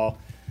pool hall,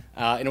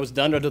 and it was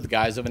done under the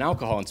guise of an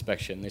alcohol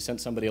inspection. They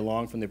sent somebody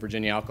along from the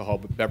Virginia Alcohol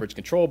Beverage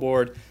Control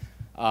Board.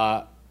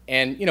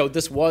 And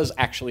this was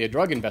actually a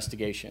drug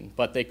investigation,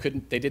 but they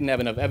didn't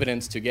have enough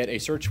evidence to get a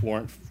search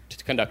warrant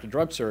to conduct a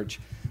drug search.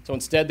 So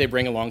instead, they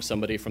bring along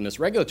somebody from this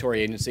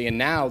regulatory agency, and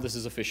now this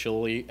is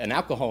officially an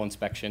alcohol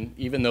inspection,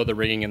 even though they're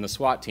bringing in the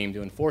SWAT team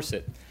to enforce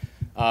it.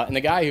 And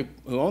the guy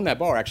who owned that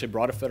bar actually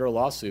brought a federal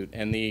lawsuit,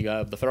 and the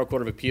Federal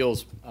Court of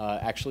Appeals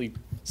actually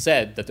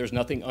said that there's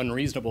nothing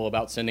unreasonable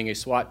about sending a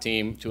SWAT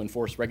team to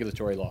enforce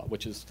regulatory law,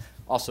 which is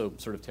also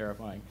sort of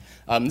terrifying.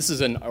 This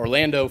is in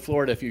Orlando,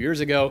 Florida, a few years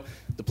ago.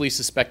 The police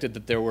suspected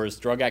that there was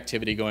drug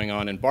activity going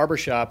on in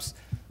barbershops.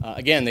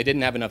 Again, they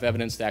didn't have enough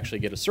evidence to actually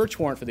get a search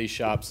warrant for these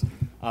shops,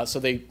 so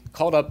they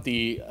called up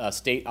the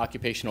State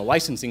Occupational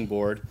Licensing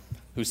Board,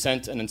 who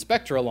sent an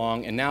inspector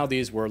along, and now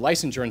these were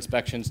licensure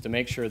inspections to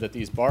make sure that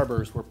these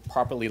barbers were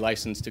properly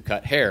licensed to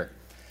cut hair.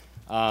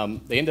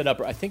 They ended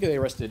up, I think they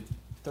arrested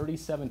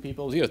 37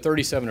 people, it was either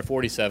 37 or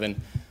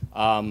 47,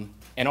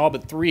 and all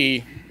but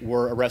 3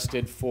 were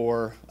arrested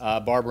for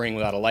barbering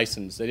without a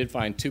license. They did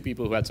find 2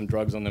 people who had some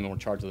drugs on them and were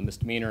charged with a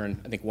misdemeanor, and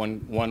I think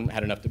one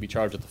had enough to be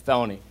charged with a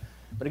felony.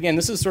 But again,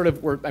 this is sort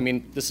of where,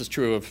 this is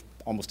true of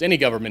almost any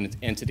government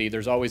entity.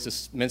 There's always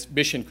this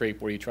mission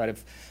creep where you try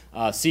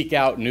to seek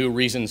out new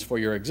reasons for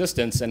your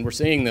existence, and we're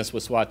seeing this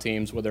with SWAT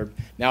teams where they're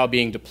now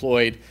being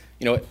deployed.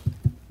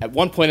 At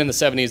one point in the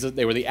 70s,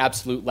 they were the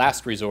absolute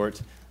last resort,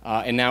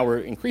 and now we're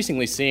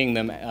increasingly seeing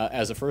them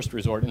as a first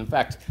resort. And in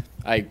fact,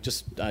 I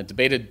just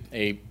debated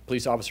a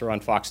police officer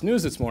on Fox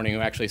News this morning who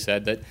actually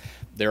said that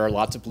there are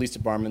lots of police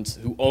departments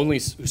who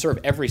serve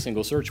every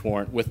single search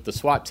warrant with the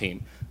SWAT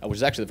team, which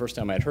is actually the first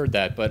time I had heard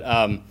that. But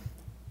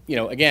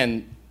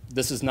again,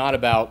 this is not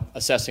about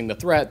assessing the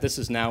threat. This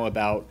is now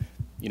about,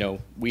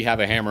 we have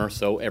a hammer,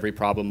 so every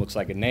problem looks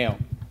like a nail.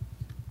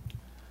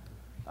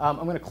 I'm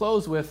going to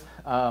close with,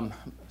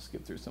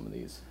 skip through some of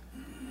these.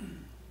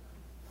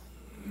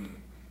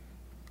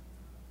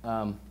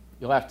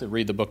 You'll have to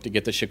read the book to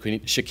get the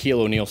Shaquille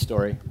O'Neal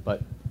story,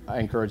 but I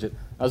encourage it.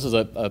 This is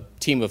a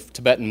team of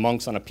Tibetan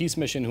monks on a peace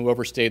mission who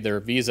overstayed their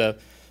visa,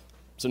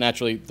 so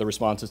naturally the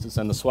response is to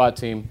send the SWAT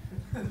team.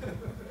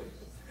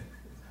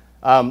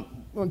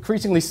 We're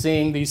increasingly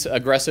seeing these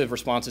aggressive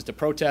responses to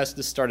protests.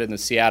 This started in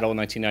Seattle in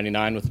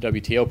 1999 with the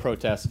WTO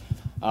protests.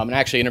 And I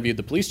actually interviewed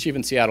the police chief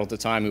in Seattle at the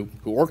time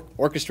who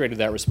orchestrated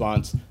that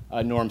response,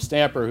 Norm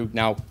Stamper, who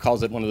now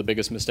calls it one of the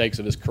biggest mistakes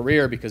of his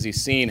career because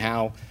he's seen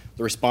how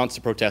the response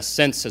to protests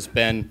since has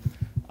been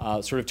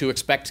sort of to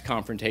expect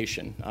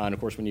confrontation. And of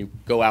course, when you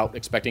go out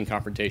expecting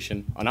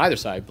confrontation on either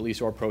side,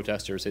 police or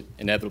protesters, it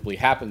inevitably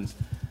happens.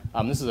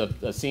 This is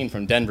a scene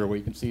from Denver where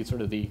you can see sort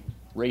of the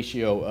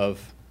ratio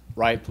of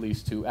riot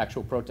police to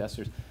actual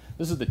protesters.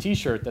 This is the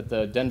T-shirt that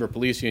the Denver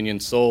Police Union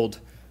sold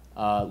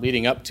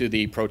leading up to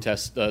the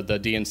protest, the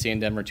DNC in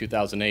Denver in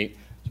 2008.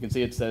 You can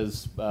see it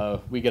says,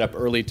 "We get up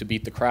early to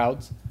beat the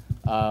crowds,"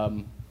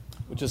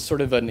 which is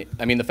sort of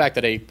the fact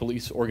that a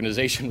police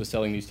organization was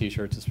selling these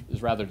T-shirts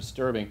is rather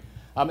disturbing.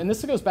 And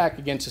this goes back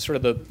again to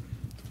sort of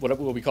what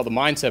we call the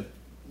mindset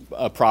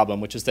problem,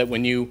 which is that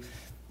when you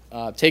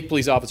take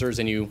police officers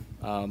and you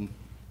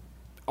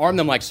arm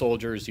them like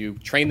soldiers, you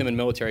train them in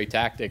military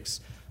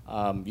tactics,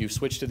 you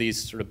switch to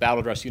these sort of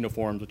battle dress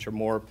uniforms, which are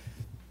more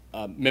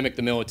mimic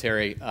the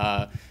military,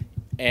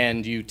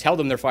 and you tell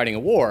them they're fighting a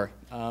war,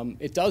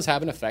 it does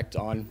have an effect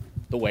on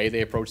the way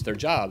they approach their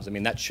jobs.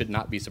 That should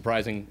not be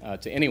surprising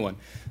to anyone.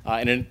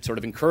 And it sort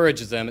of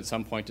encourages them at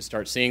some point to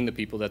start seeing the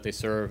people that they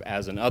serve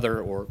as an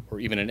other or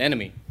even an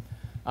enemy.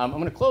 I'm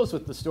going to close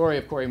with the story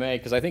of Corey May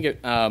because I think it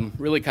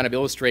really kind of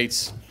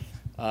illustrates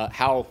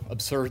how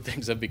absurd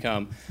things have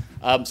become.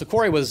 So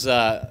Corey was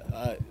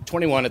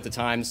 21 at the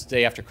time, the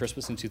day after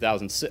Christmas in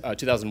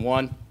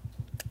 2001.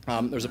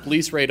 There was a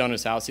police raid on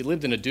his house. He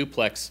lived in a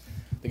duplex.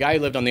 The guy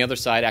who lived on the other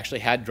side actually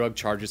had drug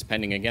charges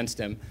pending against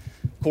him.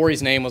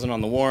 Corey's name wasn't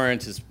on the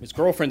warrant. His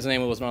girlfriend's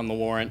name wasn't on the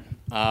warrant.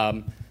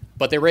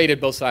 But they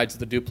raided both sides of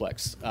the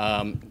duplex.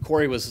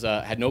 Corey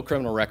had no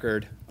criminal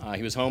record.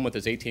 He was home with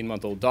his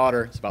 18-month-old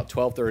daughter. It's about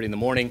 12:30 in the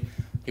morning.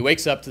 He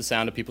wakes up to the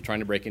sound of people trying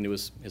to break into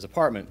his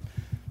apartment.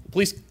 The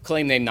police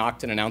claim they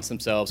knocked and announced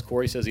themselves.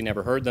 Corey says he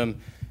never heard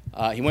them.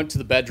 He went to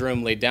the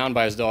bedroom, laid down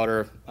by his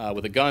daughter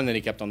with a gun that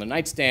he kept on the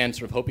nightstand,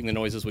 sort of hoping the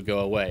noises would go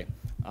away.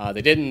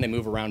 They didn't. They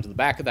move around to the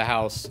back of the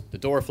house. The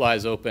door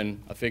flies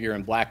open. A figure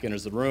in black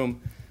enters the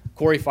room.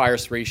 Corey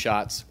fires 3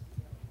 shots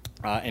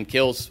and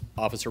kills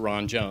Officer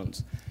Ron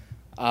Jones.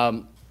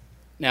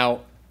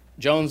 Now,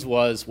 Jones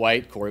was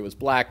white. Corey was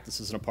black. This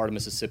is in a part of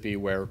Mississippi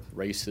where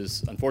race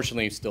is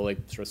unfortunately still a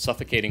sort of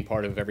suffocating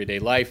part of everyday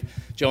life.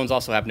 Jones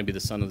also happened to be the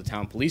son of the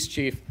town police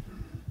chief.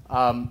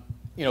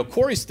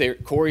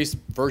 Corey's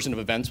version of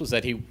events was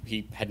that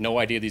he had no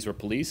idea these were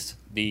police.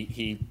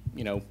 He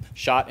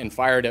shot and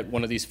fired at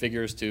one of these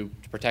figures to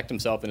protect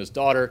himself and his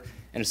daughter.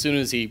 And as soon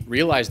as he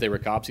realized they were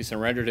cops, he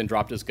surrendered and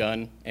dropped his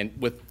gun, and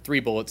with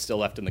 3 bullets still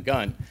left in the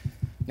gun.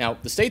 Now,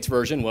 the state's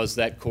version was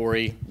that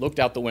Corey looked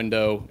out the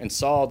window and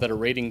saw that a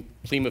raiding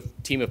team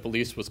of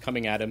police was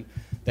coming at him,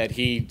 that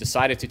he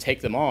decided to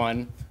take them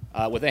on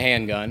with a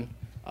handgun,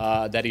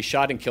 that he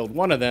shot and killed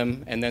one of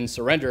them, and then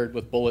surrendered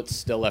with bullets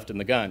still left in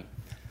the gun.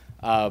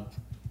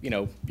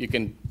 You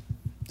can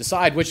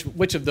decide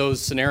which of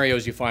those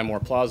scenarios you find more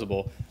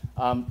plausible.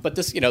 But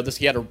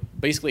he had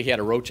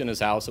a roach in his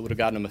house. It would have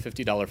gotten him a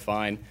 $50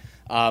 fine.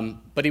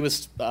 But he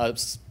was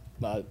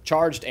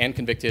charged and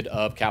convicted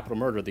of capital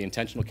murder, the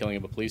intentional killing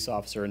of a police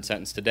officer, and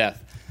sentenced to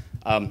death.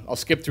 I'll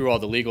skip through all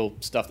the legal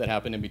stuff that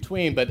happened in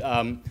between, but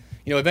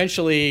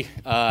eventually,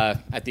 a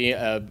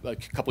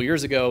couple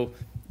years ago,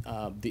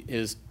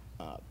 his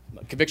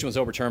conviction was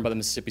overturned by the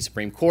Mississippi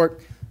Supreme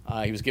Court.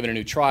 He was given a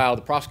new trial.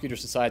 The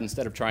prosecutors decided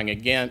instead of trying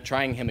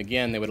him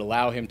again, they would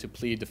allow him to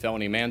plead to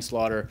felony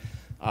manslaughter,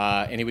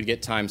 and he would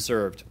get time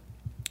served.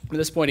 At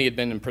this point, he had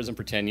been in prison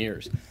for 10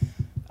 years.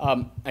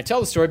 I tell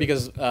the story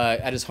because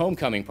at his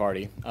homecoming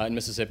party in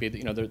Mississippi,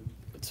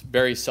 it's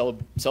very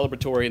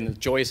celebratory and a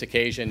joyous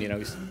occasion.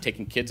 He's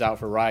taking kids out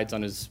for rides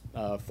on his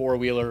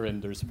four-wheeler,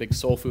 and there's a big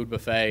soul food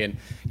buffet, and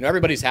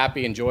everybody's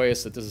happy and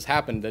joyous that this has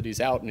happened, that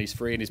he's out and he's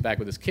free and he's back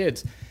with his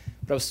kids.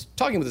 But I was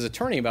talking with his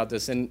attorney about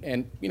this,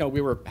 and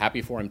we were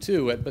happy for him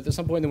too. But at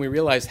some point, then we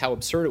realized how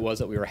absurd it was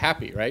that we were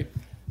happy, right?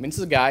 I mean, this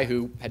is a guy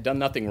who had done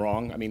nothing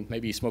wrong. I mean,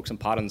 maybe he smoked some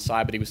pot on the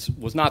side, but he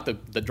was not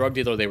the drug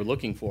dealer they were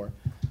looking for,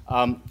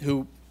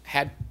 who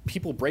had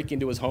people break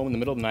into his home in the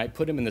middle of the night,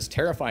 put him in this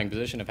terrifying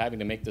position of having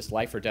to make this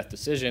life or death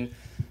decision.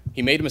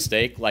 He made a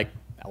mistake, like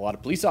a lot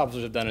of police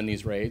officers have done in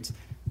these raids.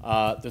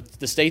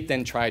 The state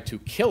then tried to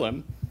kill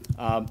him,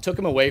 took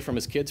him away from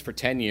his kids for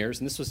 10 years,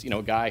 and this was,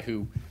 a guy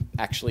who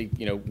actually,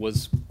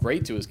 was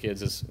great to his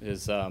kids.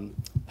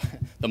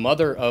 The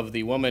mother of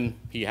the woman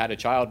he had a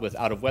child with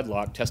out of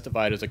wedlock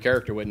testified as a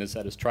character witness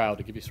at his trial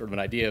to give you sort of an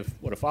idea of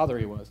what a father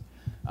he was.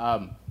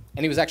 And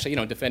he was actually,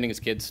 defending his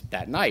kids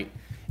that night.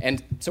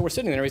 And so we're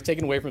sitting there, he's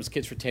taken away from his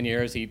kids for 10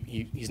 years.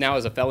 He's now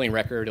has a felony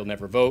record, he'll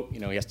never vote. He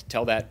has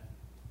to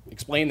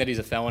explain that he's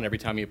a felon every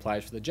time he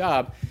applies for the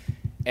job.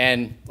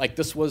 And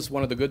this was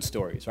one of the good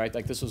stories, right?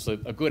 This was a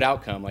good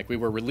outcome. We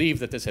were relieved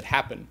that this had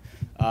happened.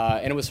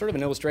 And it was sort of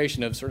an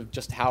illustration of sort of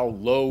just how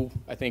low,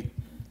 I think,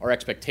 our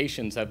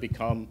expectations have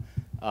become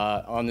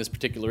on this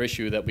particular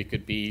issue, that we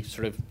could be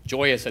sort of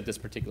joyous at this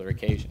particular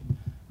occasion.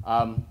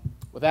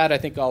 With that, I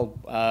think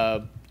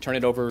I'll turn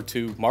it over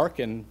to Mark,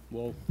 and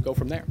we'll go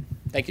from there.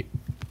 Thank you.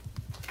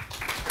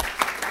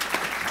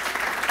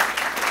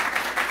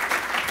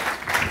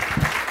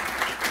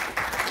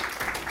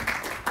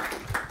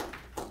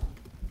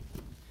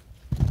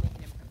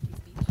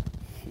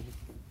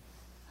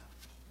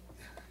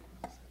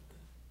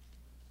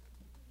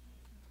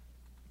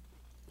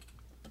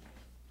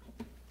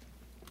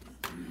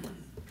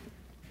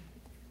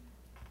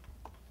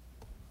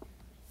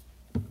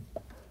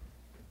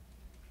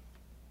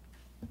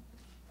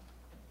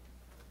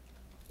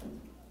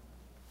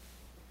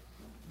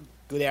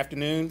 Good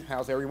afternoon.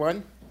 How's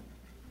everyone?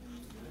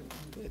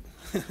 Good.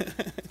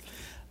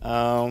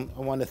 I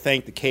want to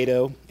thank the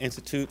Cato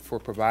Institute for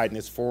providing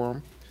this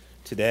forum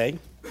today.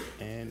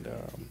 And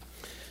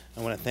I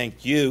want to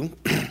thank you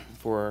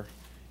for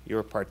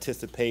your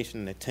participation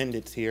and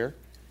attendance here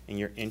and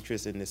your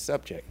interest in this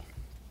subject.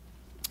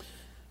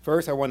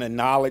 First, I want to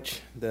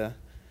acknowledge the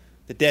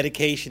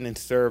dedication and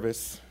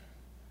service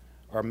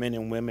our men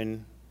and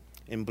women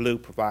in blue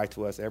provide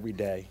to us every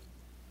day.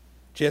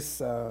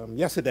 Just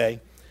yesterday,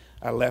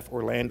 I left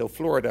Orlando,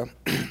 Florida,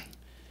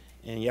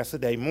 and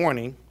yesterday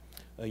morning,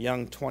 a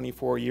young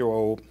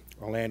 24-year-old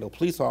Orlando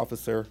police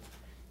officer,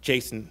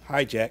 Jason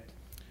Hijack,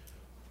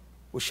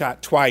 was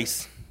shot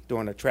twice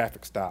during a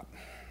traffic stop.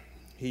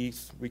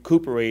 He's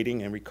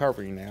recuperating and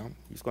recovering now.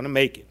 He's going to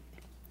make it.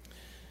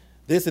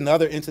 This and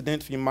other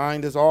incidents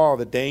remind us all of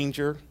the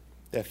danger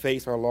that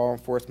face our law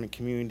enforcement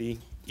community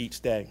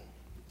each day.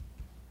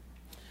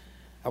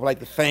 I would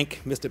like to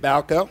thank Mr.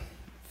 Balko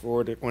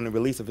on the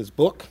release of his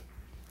book.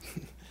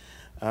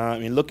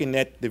 In looking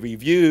at the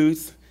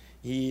reviews,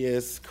 he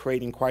is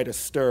creating quite a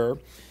stir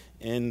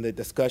in the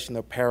discussion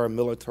of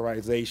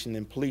paramilitarization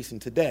in policing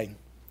today,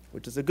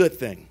 which is a good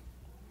thing.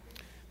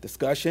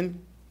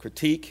 Discussion,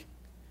 critique,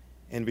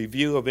 and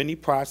review of any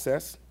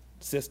process,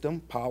 system,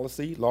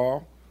 policy,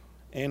 law,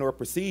 and or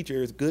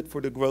procedure is good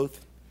for the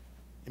growth,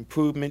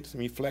 improvements,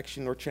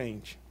 reflection, or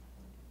change.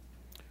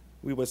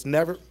 We must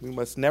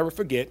never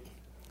forget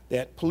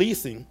that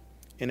policing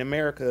in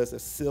America is a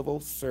civil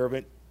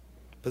servant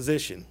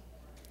position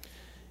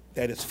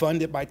that is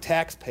funded by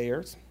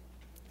taxpayers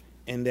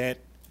and that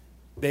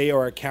they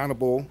are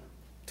accountable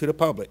to the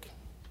public.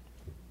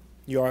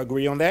 You all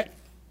agree on that?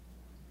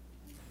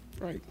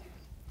 Right.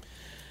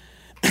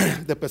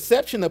 The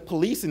perception of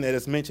policing that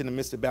is mentioned in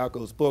Mr.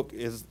 Balko's book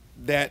is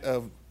that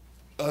of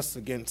us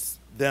against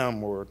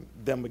them or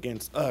them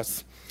against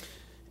us.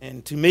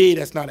 And to me,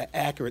 that's not an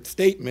accurate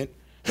statement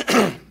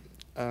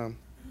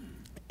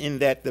in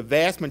that the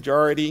vast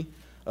majority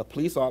of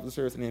police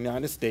officers in the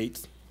United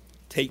States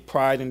take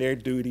pride in their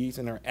duties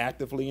and are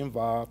actively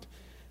involved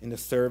in the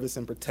service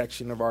and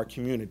protection of our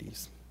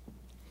communities.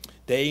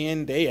 Day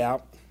in, day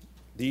out,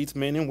 these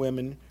men and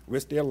women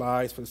risk their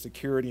lives for the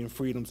security and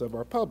freedoms of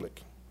our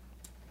public.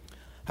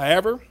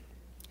 However,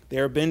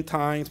 there have been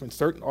times when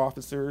certain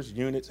officers,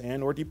 units,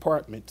 and or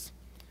departments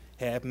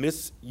have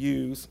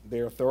misused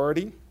their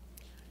authority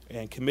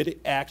and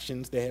committed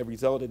actions that have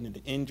resulted in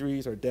the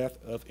injuries or death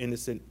of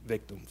innocent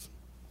victims.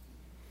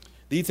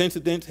 These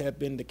incidents have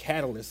been the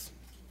catalyst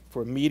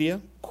for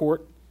media,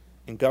 court,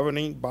 and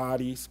governing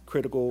bodies'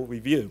 critical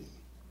review,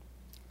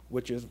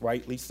 which is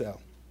rightly so.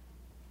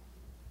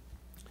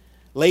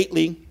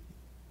 Lately,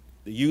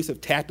 The use of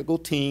tactical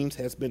teams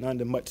has been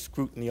under much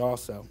scrutiny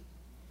also.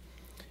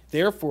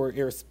 Therefore,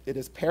 it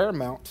is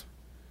paramount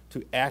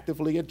to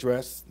actively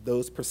address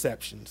those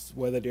perceptions,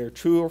 whether they're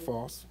true or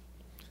false,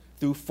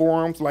 through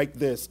forums like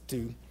this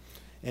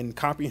and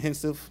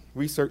comprehensive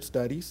research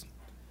studies,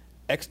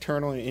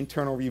 external and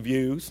internal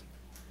reviews,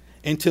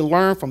 and to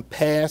learn from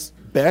past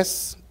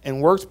best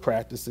and worst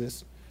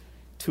practices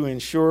to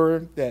ensure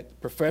that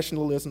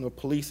professionalism of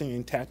policing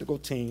and tactical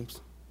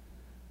teams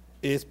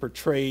is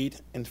portrayed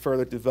and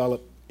further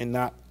developed and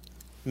not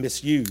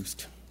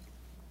misused.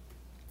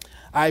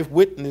 I've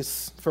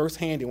witnessed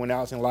firsthand when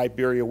I was in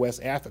Liberia,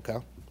 West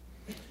Africa,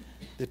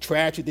 the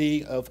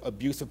tragedy of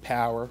abuse of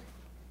power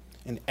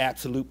and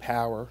absolute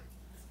power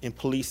in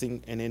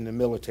policing and in the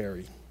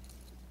military.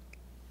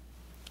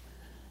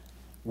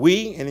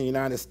 We in the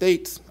United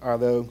States,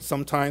 although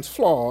sometimes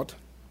flawed,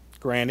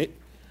 granted,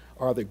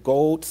 are the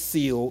gold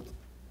seal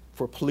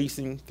for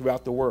policing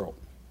throughout the world.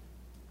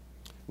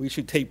 We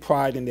should take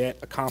pride in that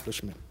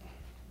accomplishment.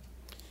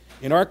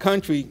 In our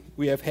country,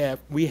 we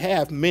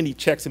have many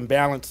checks and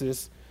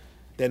balances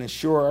that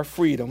ensure our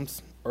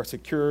freedoms are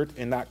secured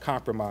and not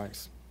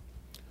compromised.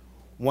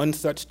 One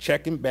such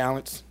check and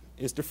balance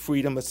is the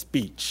freedom of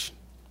speech,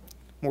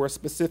 more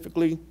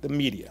specifically, the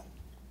media.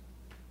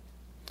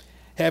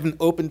 Having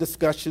open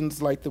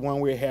discussions like the one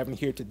we're having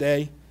here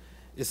today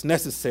is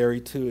necessary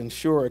to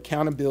ensure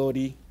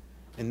accountability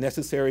and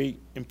necessary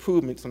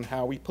improvements on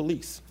how we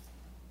police.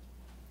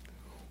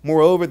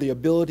 Moreover, the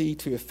ability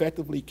to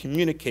effectively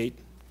communicate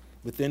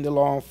within the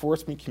law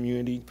enforcement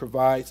community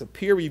provides a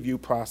peer review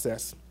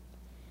process,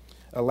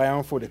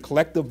 allowing for the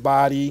collective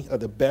body of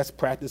the best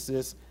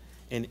practices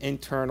and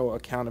internal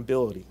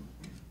accountability.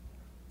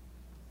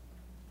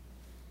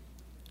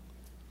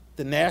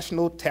 The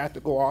National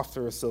Tactical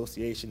Officer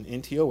Association,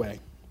 NTOA,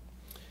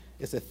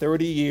 is a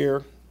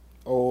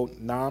 30-year-old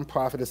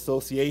nonprofit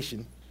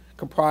association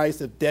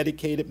comprised of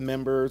dedicated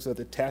members of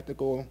the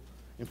tactical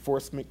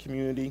enforcement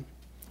community,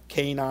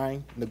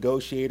 canine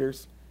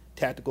negotiators,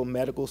 tactical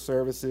medical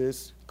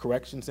services,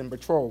 corrections, and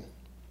patrol.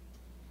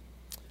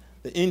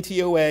 The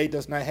NTOA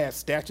does not have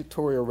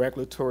statutory or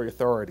regulatory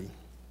authority.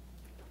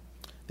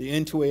 The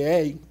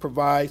NTOA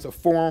provides a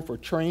forum for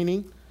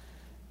training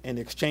and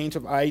exchange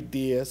of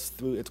ideas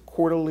through its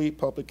quarterly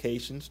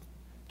publications,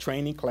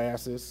 training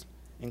classes,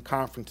 and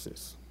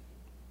conferences.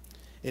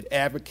 It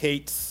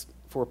advocates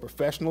for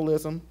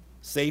professionalism,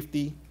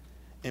 safety,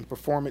 and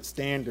performance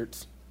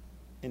standards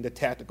in the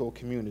tactical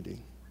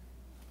community.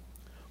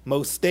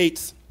 Most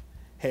states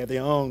have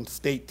their own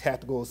state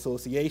tactical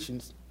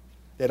associations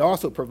that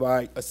also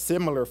provide a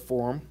similar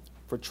forum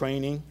for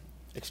training,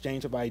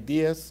 exchange of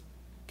ideas,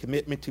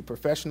 commitment to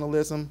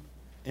professionalism,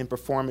 and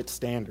performance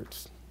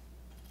standards.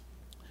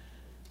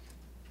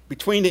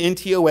 Between the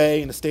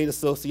NTOA and the state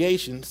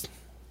associations,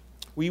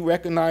 we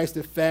recognize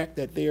the fact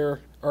that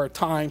there are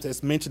times,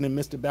 as mentioned in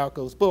Mr.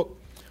 Balco's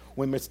book,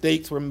 when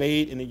mistakes were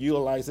made in the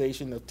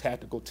utilization of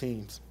tactical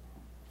teams.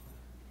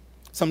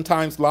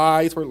 Sometimes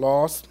lives were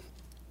lost,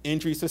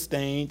 injuries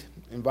sustained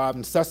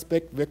involving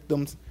suspect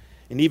victims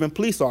and even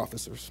police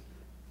officers.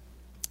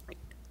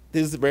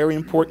 This is a very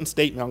important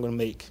statement I'm going to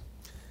make.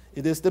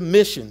 It is the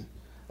mission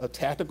of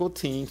tactical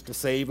teams to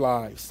save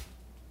lives,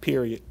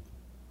 period.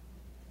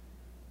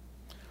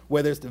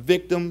 Whether it's the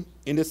victim,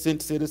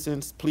 innocent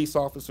citizens, police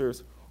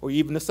officers, or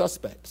even the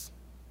suspects.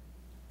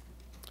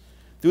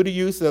 Through the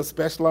use of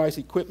specialized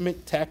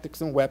equipment,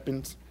 tactics, and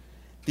weapons,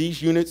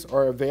 these units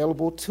are a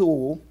available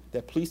tool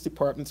that police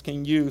departments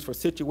can use for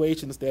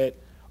situations that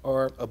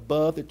are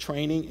above the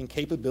training and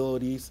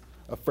capabilities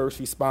of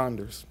first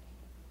responders.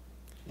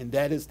 And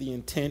that is the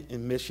intent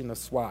and mission of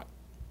SWAT.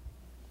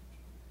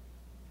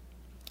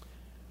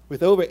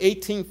 With over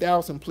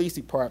 18,000 police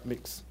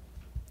departments,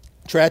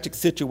 tragic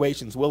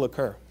situations will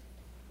occur.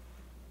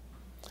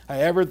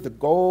 However, the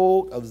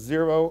goal of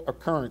zero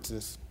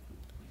occurrences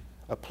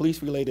of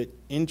police-related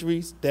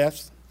injuries,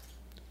 deaths,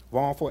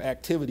 wrongful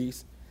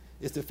activities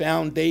is the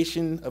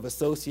foundation of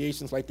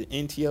associations like the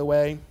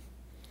NTOA,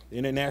 the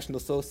International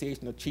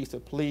Association of Chiefs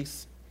of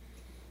Police,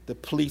 the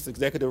Police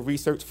Executive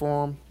Research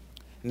Forum,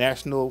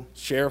 National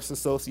Sheriff's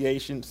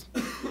Associations,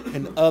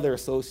 and other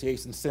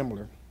associations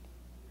similar.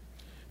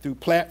 Through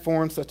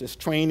platforms such as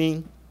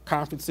training,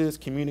 conferences,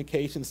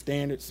 communication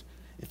standards,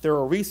 and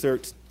thorough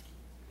research,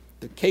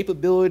 the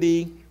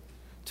capability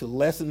to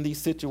lessen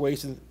these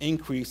situations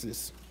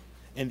increases,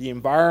 and the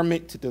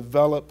environment to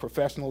develop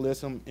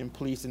professionalism in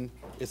policing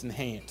is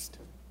enhanced.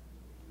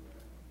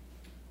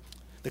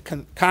 The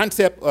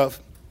concept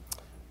of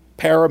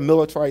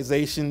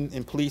paramilitarization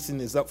in policing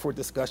is up for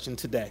discussion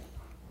today.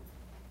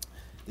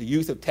 The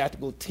use of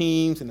tactical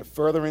teams and the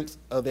furtherance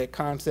of that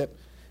concept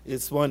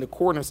is one of the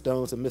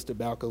cornerstones of Mr.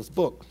 Balco's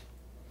book.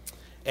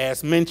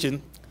 As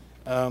mentioned,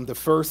 the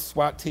first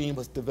SWAT team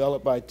was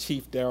developed by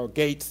Chief Daryl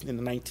Gates in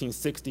the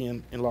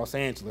 1960s in Los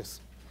Angeles.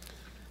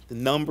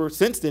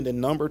 Since then, the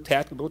number of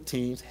tactical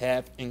teams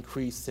have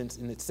increased since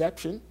its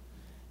inception,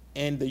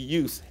 and the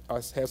use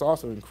has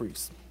also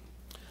increased.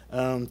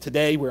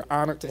 Today, we're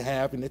honored to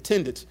have in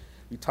attendance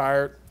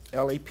retired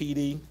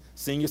LAPD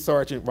Senior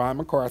Sergeant Ron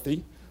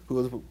McCarthy,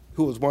 who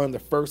was one of the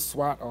first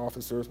SWAT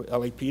officers with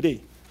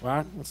LAPD.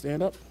 Ron, want to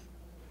stand up?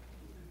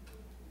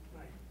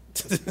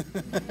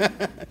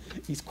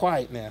 He's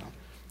quiet now.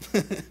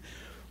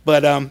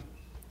 But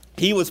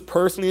he was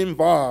personally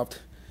involved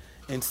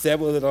in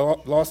several of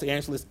the Los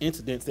Angeles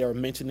incidents that are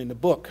mentioned in the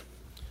book.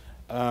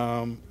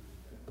 The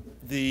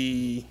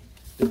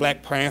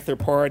Black Panther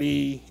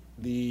Party,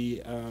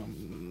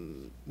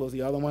 what was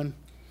the other one?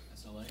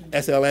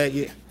 SLA,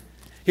 yeah.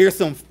 Here's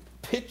some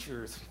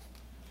pictures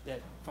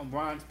from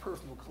Ron's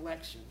personal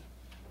collection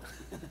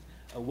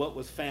of what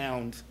was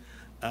found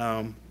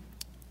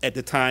at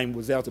the time.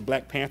 Was that the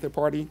Black Panther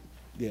Party?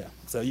 Yeah,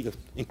 so you can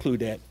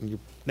include that in your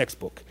next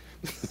book.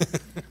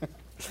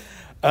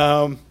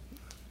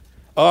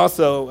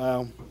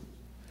 Also,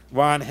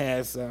 Ron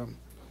has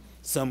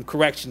some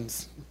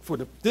corrections for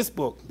this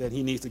book that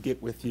he needs to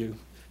get with you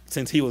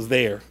since he was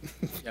there.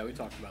 Yeah, we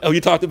talked about it. Oh, you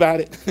talked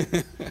about it?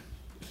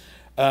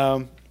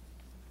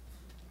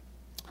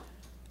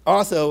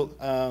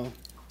 Also,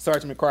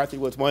 Sergeant McCarthy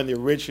was one of the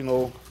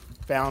original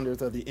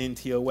founders of the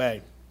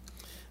NTOA.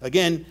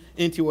 Again,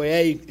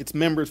 NTOA, its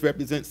members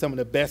represent some of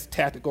the best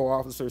tactical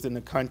officers in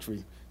the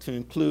country, to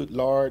include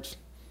large,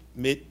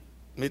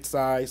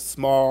 mid-sized,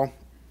 small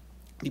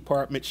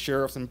departments,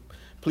 sheriffs, and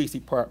police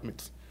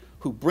departments,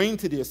 who bring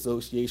to the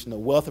association a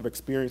wealth of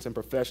experience and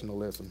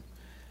professionalism.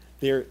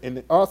 They're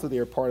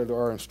part of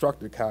our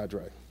instructor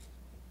cadre.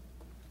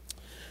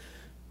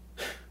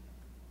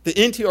 The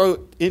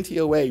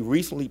NTOA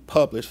recently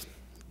published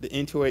the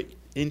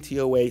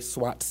NTOA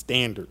SWAT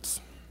standards,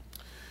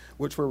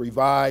 which were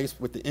revised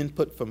with the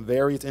input from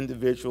various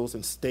individuals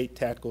and state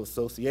tactical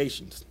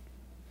associations.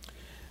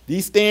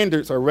 These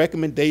standards are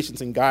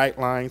recommendations and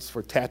guidelines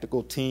for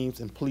tactical teams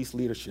and police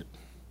leadership.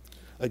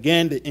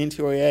 Again, the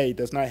NTOA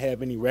does not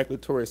have any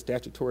regulatory or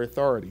statutory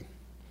authority.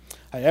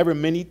 However,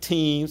 many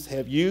teams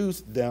have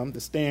used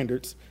the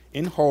standards,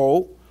 in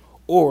whole,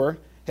 or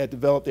have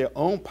developed their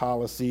own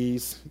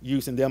policies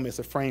using them as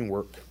a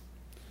framework.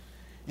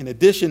 In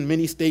addition,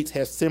 many states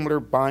have similar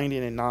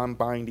binding and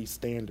non-binding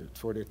standards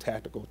for their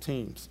tactical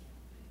teams.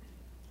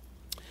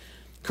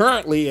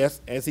 Currently,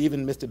 as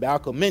even Mr.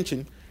 Balco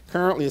mentioned,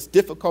 currently it's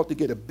difficult to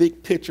get a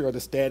big picture of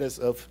the status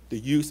of the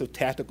use of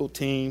tactical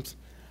teams,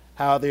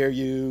 how they're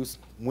used,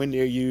 when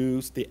they're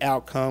used, the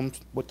outcomes,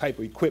 what type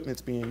of equipment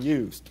is being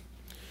used.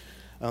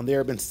 There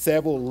have been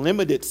several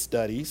limited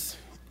studies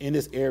in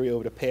this area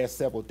over the past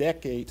several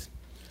decades,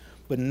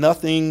 but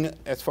nothing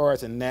as far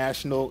as a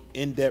national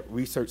in-depth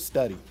research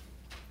study.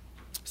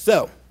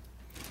 So,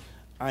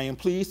 I am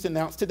pleased to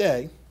announce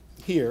today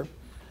here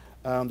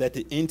that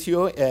the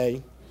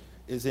NTOA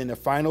is in a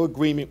final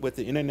agreement with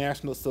the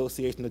International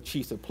Association of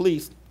Chiefs of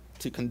Police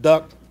to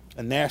conduct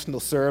a national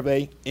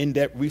survey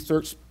in-depth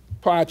research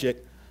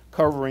project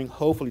covering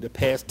hopefully the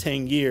past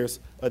 10 years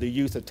of the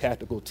use of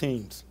tactical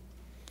teams.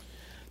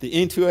 The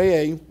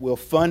NTOA will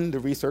fund the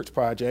research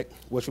project,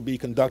 which will be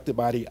conducted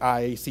by the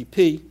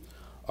IACP,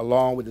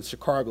 along with the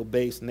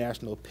Chicago-based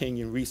National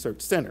Opinion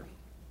Research Center.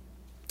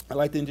 I'd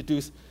like to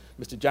introduce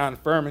Mr. John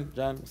Furman.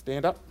 John,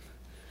 stand up.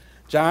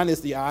 John is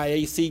the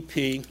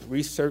IACP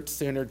Research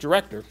Center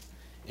Director,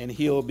 and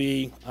he'll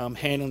be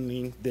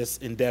handling this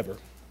endeavor.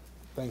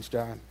 Thanks,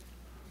 John.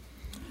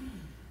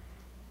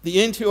 The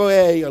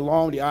NTOA,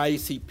 along with the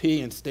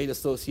IACP and state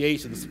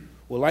associations,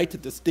 would like to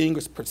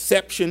distinguish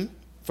perception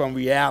from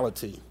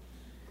reality,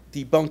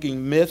 debunking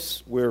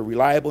myths where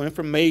reliable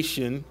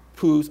information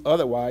proves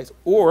otherwise,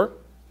 or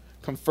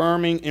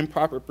confirming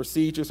improper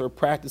procedures or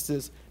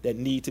practices that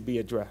need to be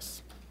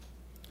addressed.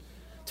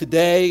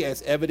 Today,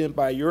 as evident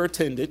by your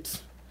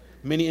attendance,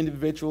 many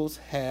individuals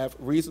have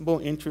reasonable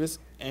interest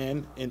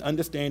in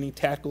understanding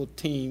tactical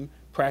team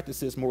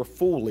practices more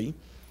fully,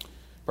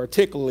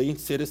 particularly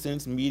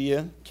citizens,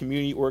 media,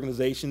 community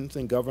organizations,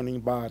 and governing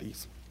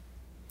bodies.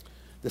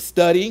 The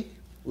study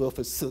will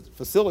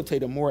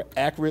facilitate a more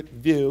accurate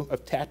view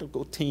of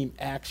tactical team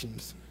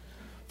actions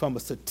from a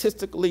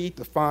statistically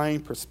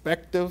defined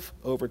perspective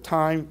over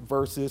time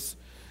versus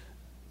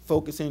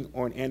focusing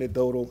on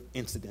anecdotal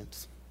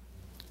incidents.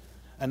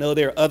 I know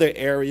there are other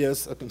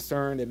areas of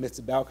concern that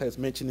Mr. Balco has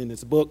mentioned in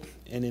his book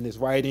and in his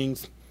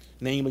writings,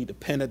 namely the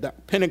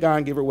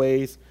Pentagon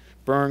giveaways,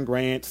 burn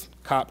grants,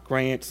 COP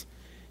grants,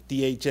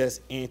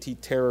 DHS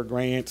anti-terror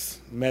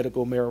grants,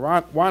 medical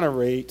marijuana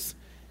rates,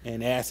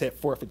 and asset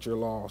forfeiture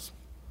laws.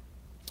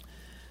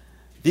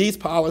 These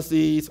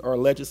policies are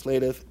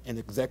legislative and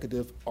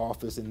executive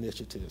office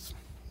initiatives,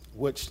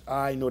 which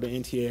I nor the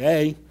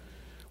NTOA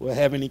will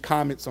have any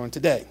comments on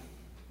today.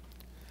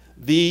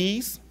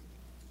 These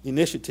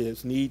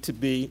initiatives need to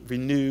be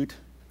reviewed,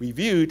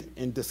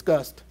 and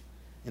discussed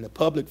in a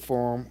public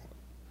forum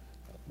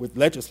with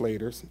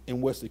legislators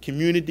in which the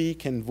community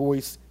can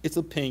voice its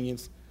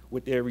opinions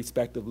with their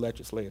respective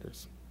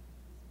legislators.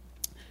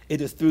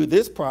 It is through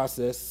this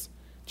process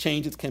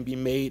changes can be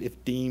made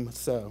if deemed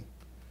so.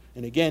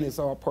 And again, it's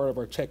all part of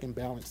our check and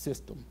balance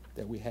system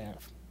that we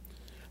have.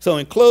 So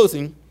in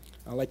closing,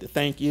 I'd like to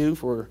thank you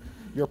for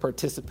your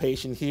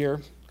participation here.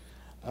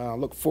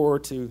 Look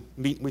forward to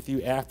meeting with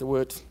you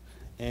afterwards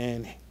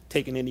and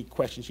taking any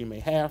questions you may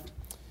have.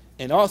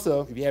 And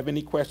also, if you have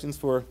any questions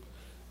for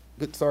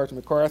good Sergeant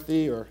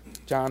McCarthy or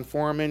John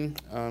Foreman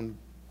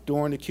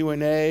during the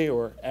Q&A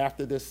or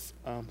after this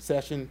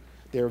session,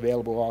 they're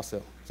available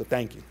also. So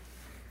thank you.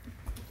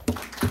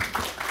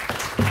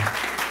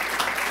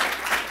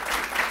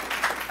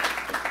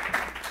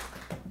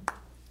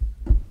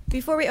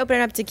 Before we open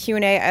it up to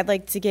Q&A, I'd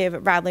like to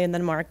give Radley and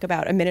then Mark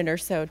about a minute or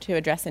so to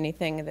address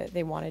anything that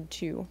they wanted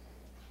to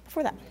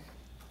before that.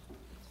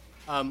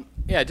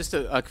 Yeah, just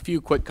a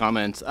few quick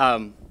comments.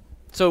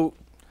 So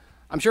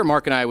I'm sure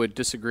Mark and I would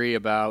disagree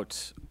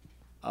about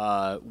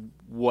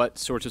what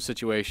sorts of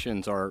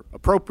situations are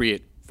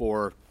appropriate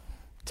for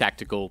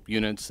tactical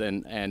units,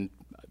 and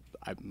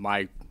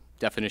my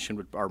definition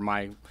would, or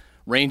my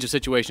range of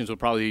situations would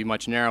probably be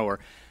much narrower.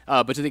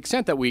 But to the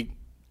extent that we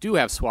do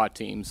have SWAT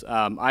teams,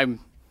 I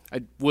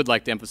would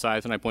like to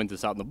emphasize, and I point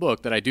this out in the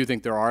book, that I do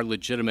think there are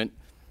legitimate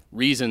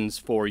reasons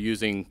for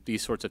using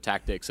these sorts of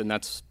tactics, and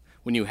that's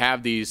when you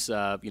have these,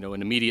 an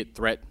immediate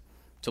threat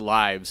to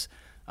lives,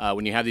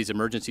 when you have these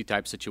emergency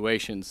type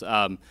situations.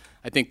 I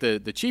think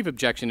the chief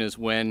objection is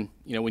when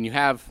you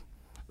have,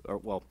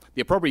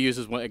 the appropriate use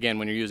is when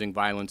you're using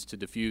violence to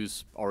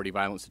diffuse already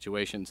violent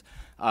situations.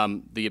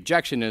 The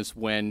objection is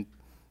when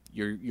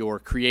you're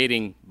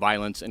creating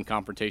violence and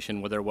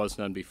confrontation where there was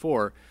none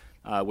before,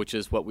 which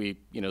is what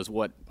is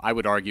what I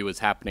would argue is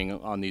happening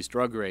on these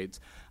drug raids.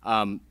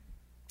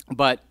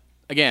 But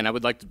again, I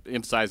would like to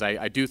emphasize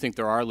I do think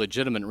there are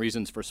legitimate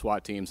reasons for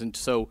SWAT teams, and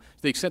so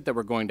to the extent that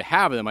we're going to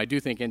have them, I do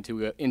think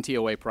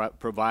NTOA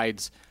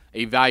provides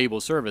a valuable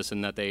service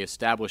in that they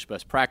establish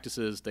best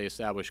practices, they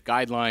establish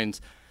guidelines.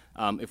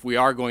 If we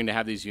are going to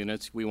have these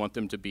units, we want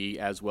them to be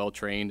as well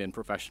trained and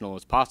professional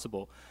as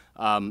possible.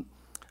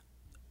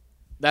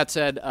 That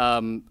said,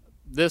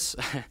 this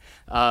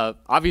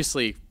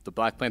obviously the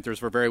Black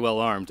Panthers were very well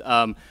armed,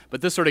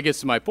 but this sort of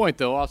gets to my point,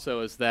 though, also,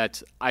 is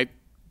that I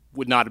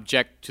would not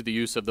object to the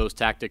use of those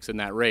tactics in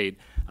that raid.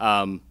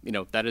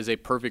 That is a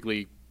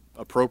perfectly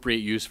appropriate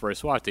use for a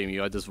SWAT team.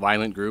 You had this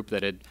violent group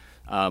that had,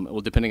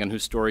 depending on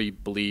whose story you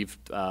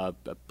believed, a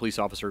police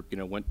officer,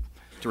 went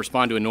to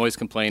respond to a noise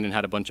complaint and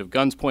had a bunch of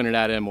guns pointed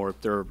at him, or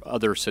if there are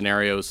other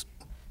scenarios.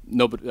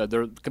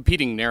 There are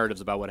competing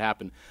narratives about what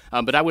happened.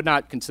 But I would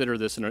not consider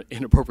this an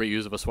inappropriate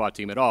use of a SWAT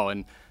team at all.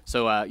 And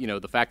so,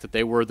 the fact that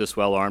they were this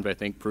well armed, I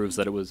think, proves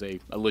that it was a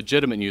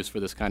legitimate use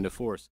for this kind of force.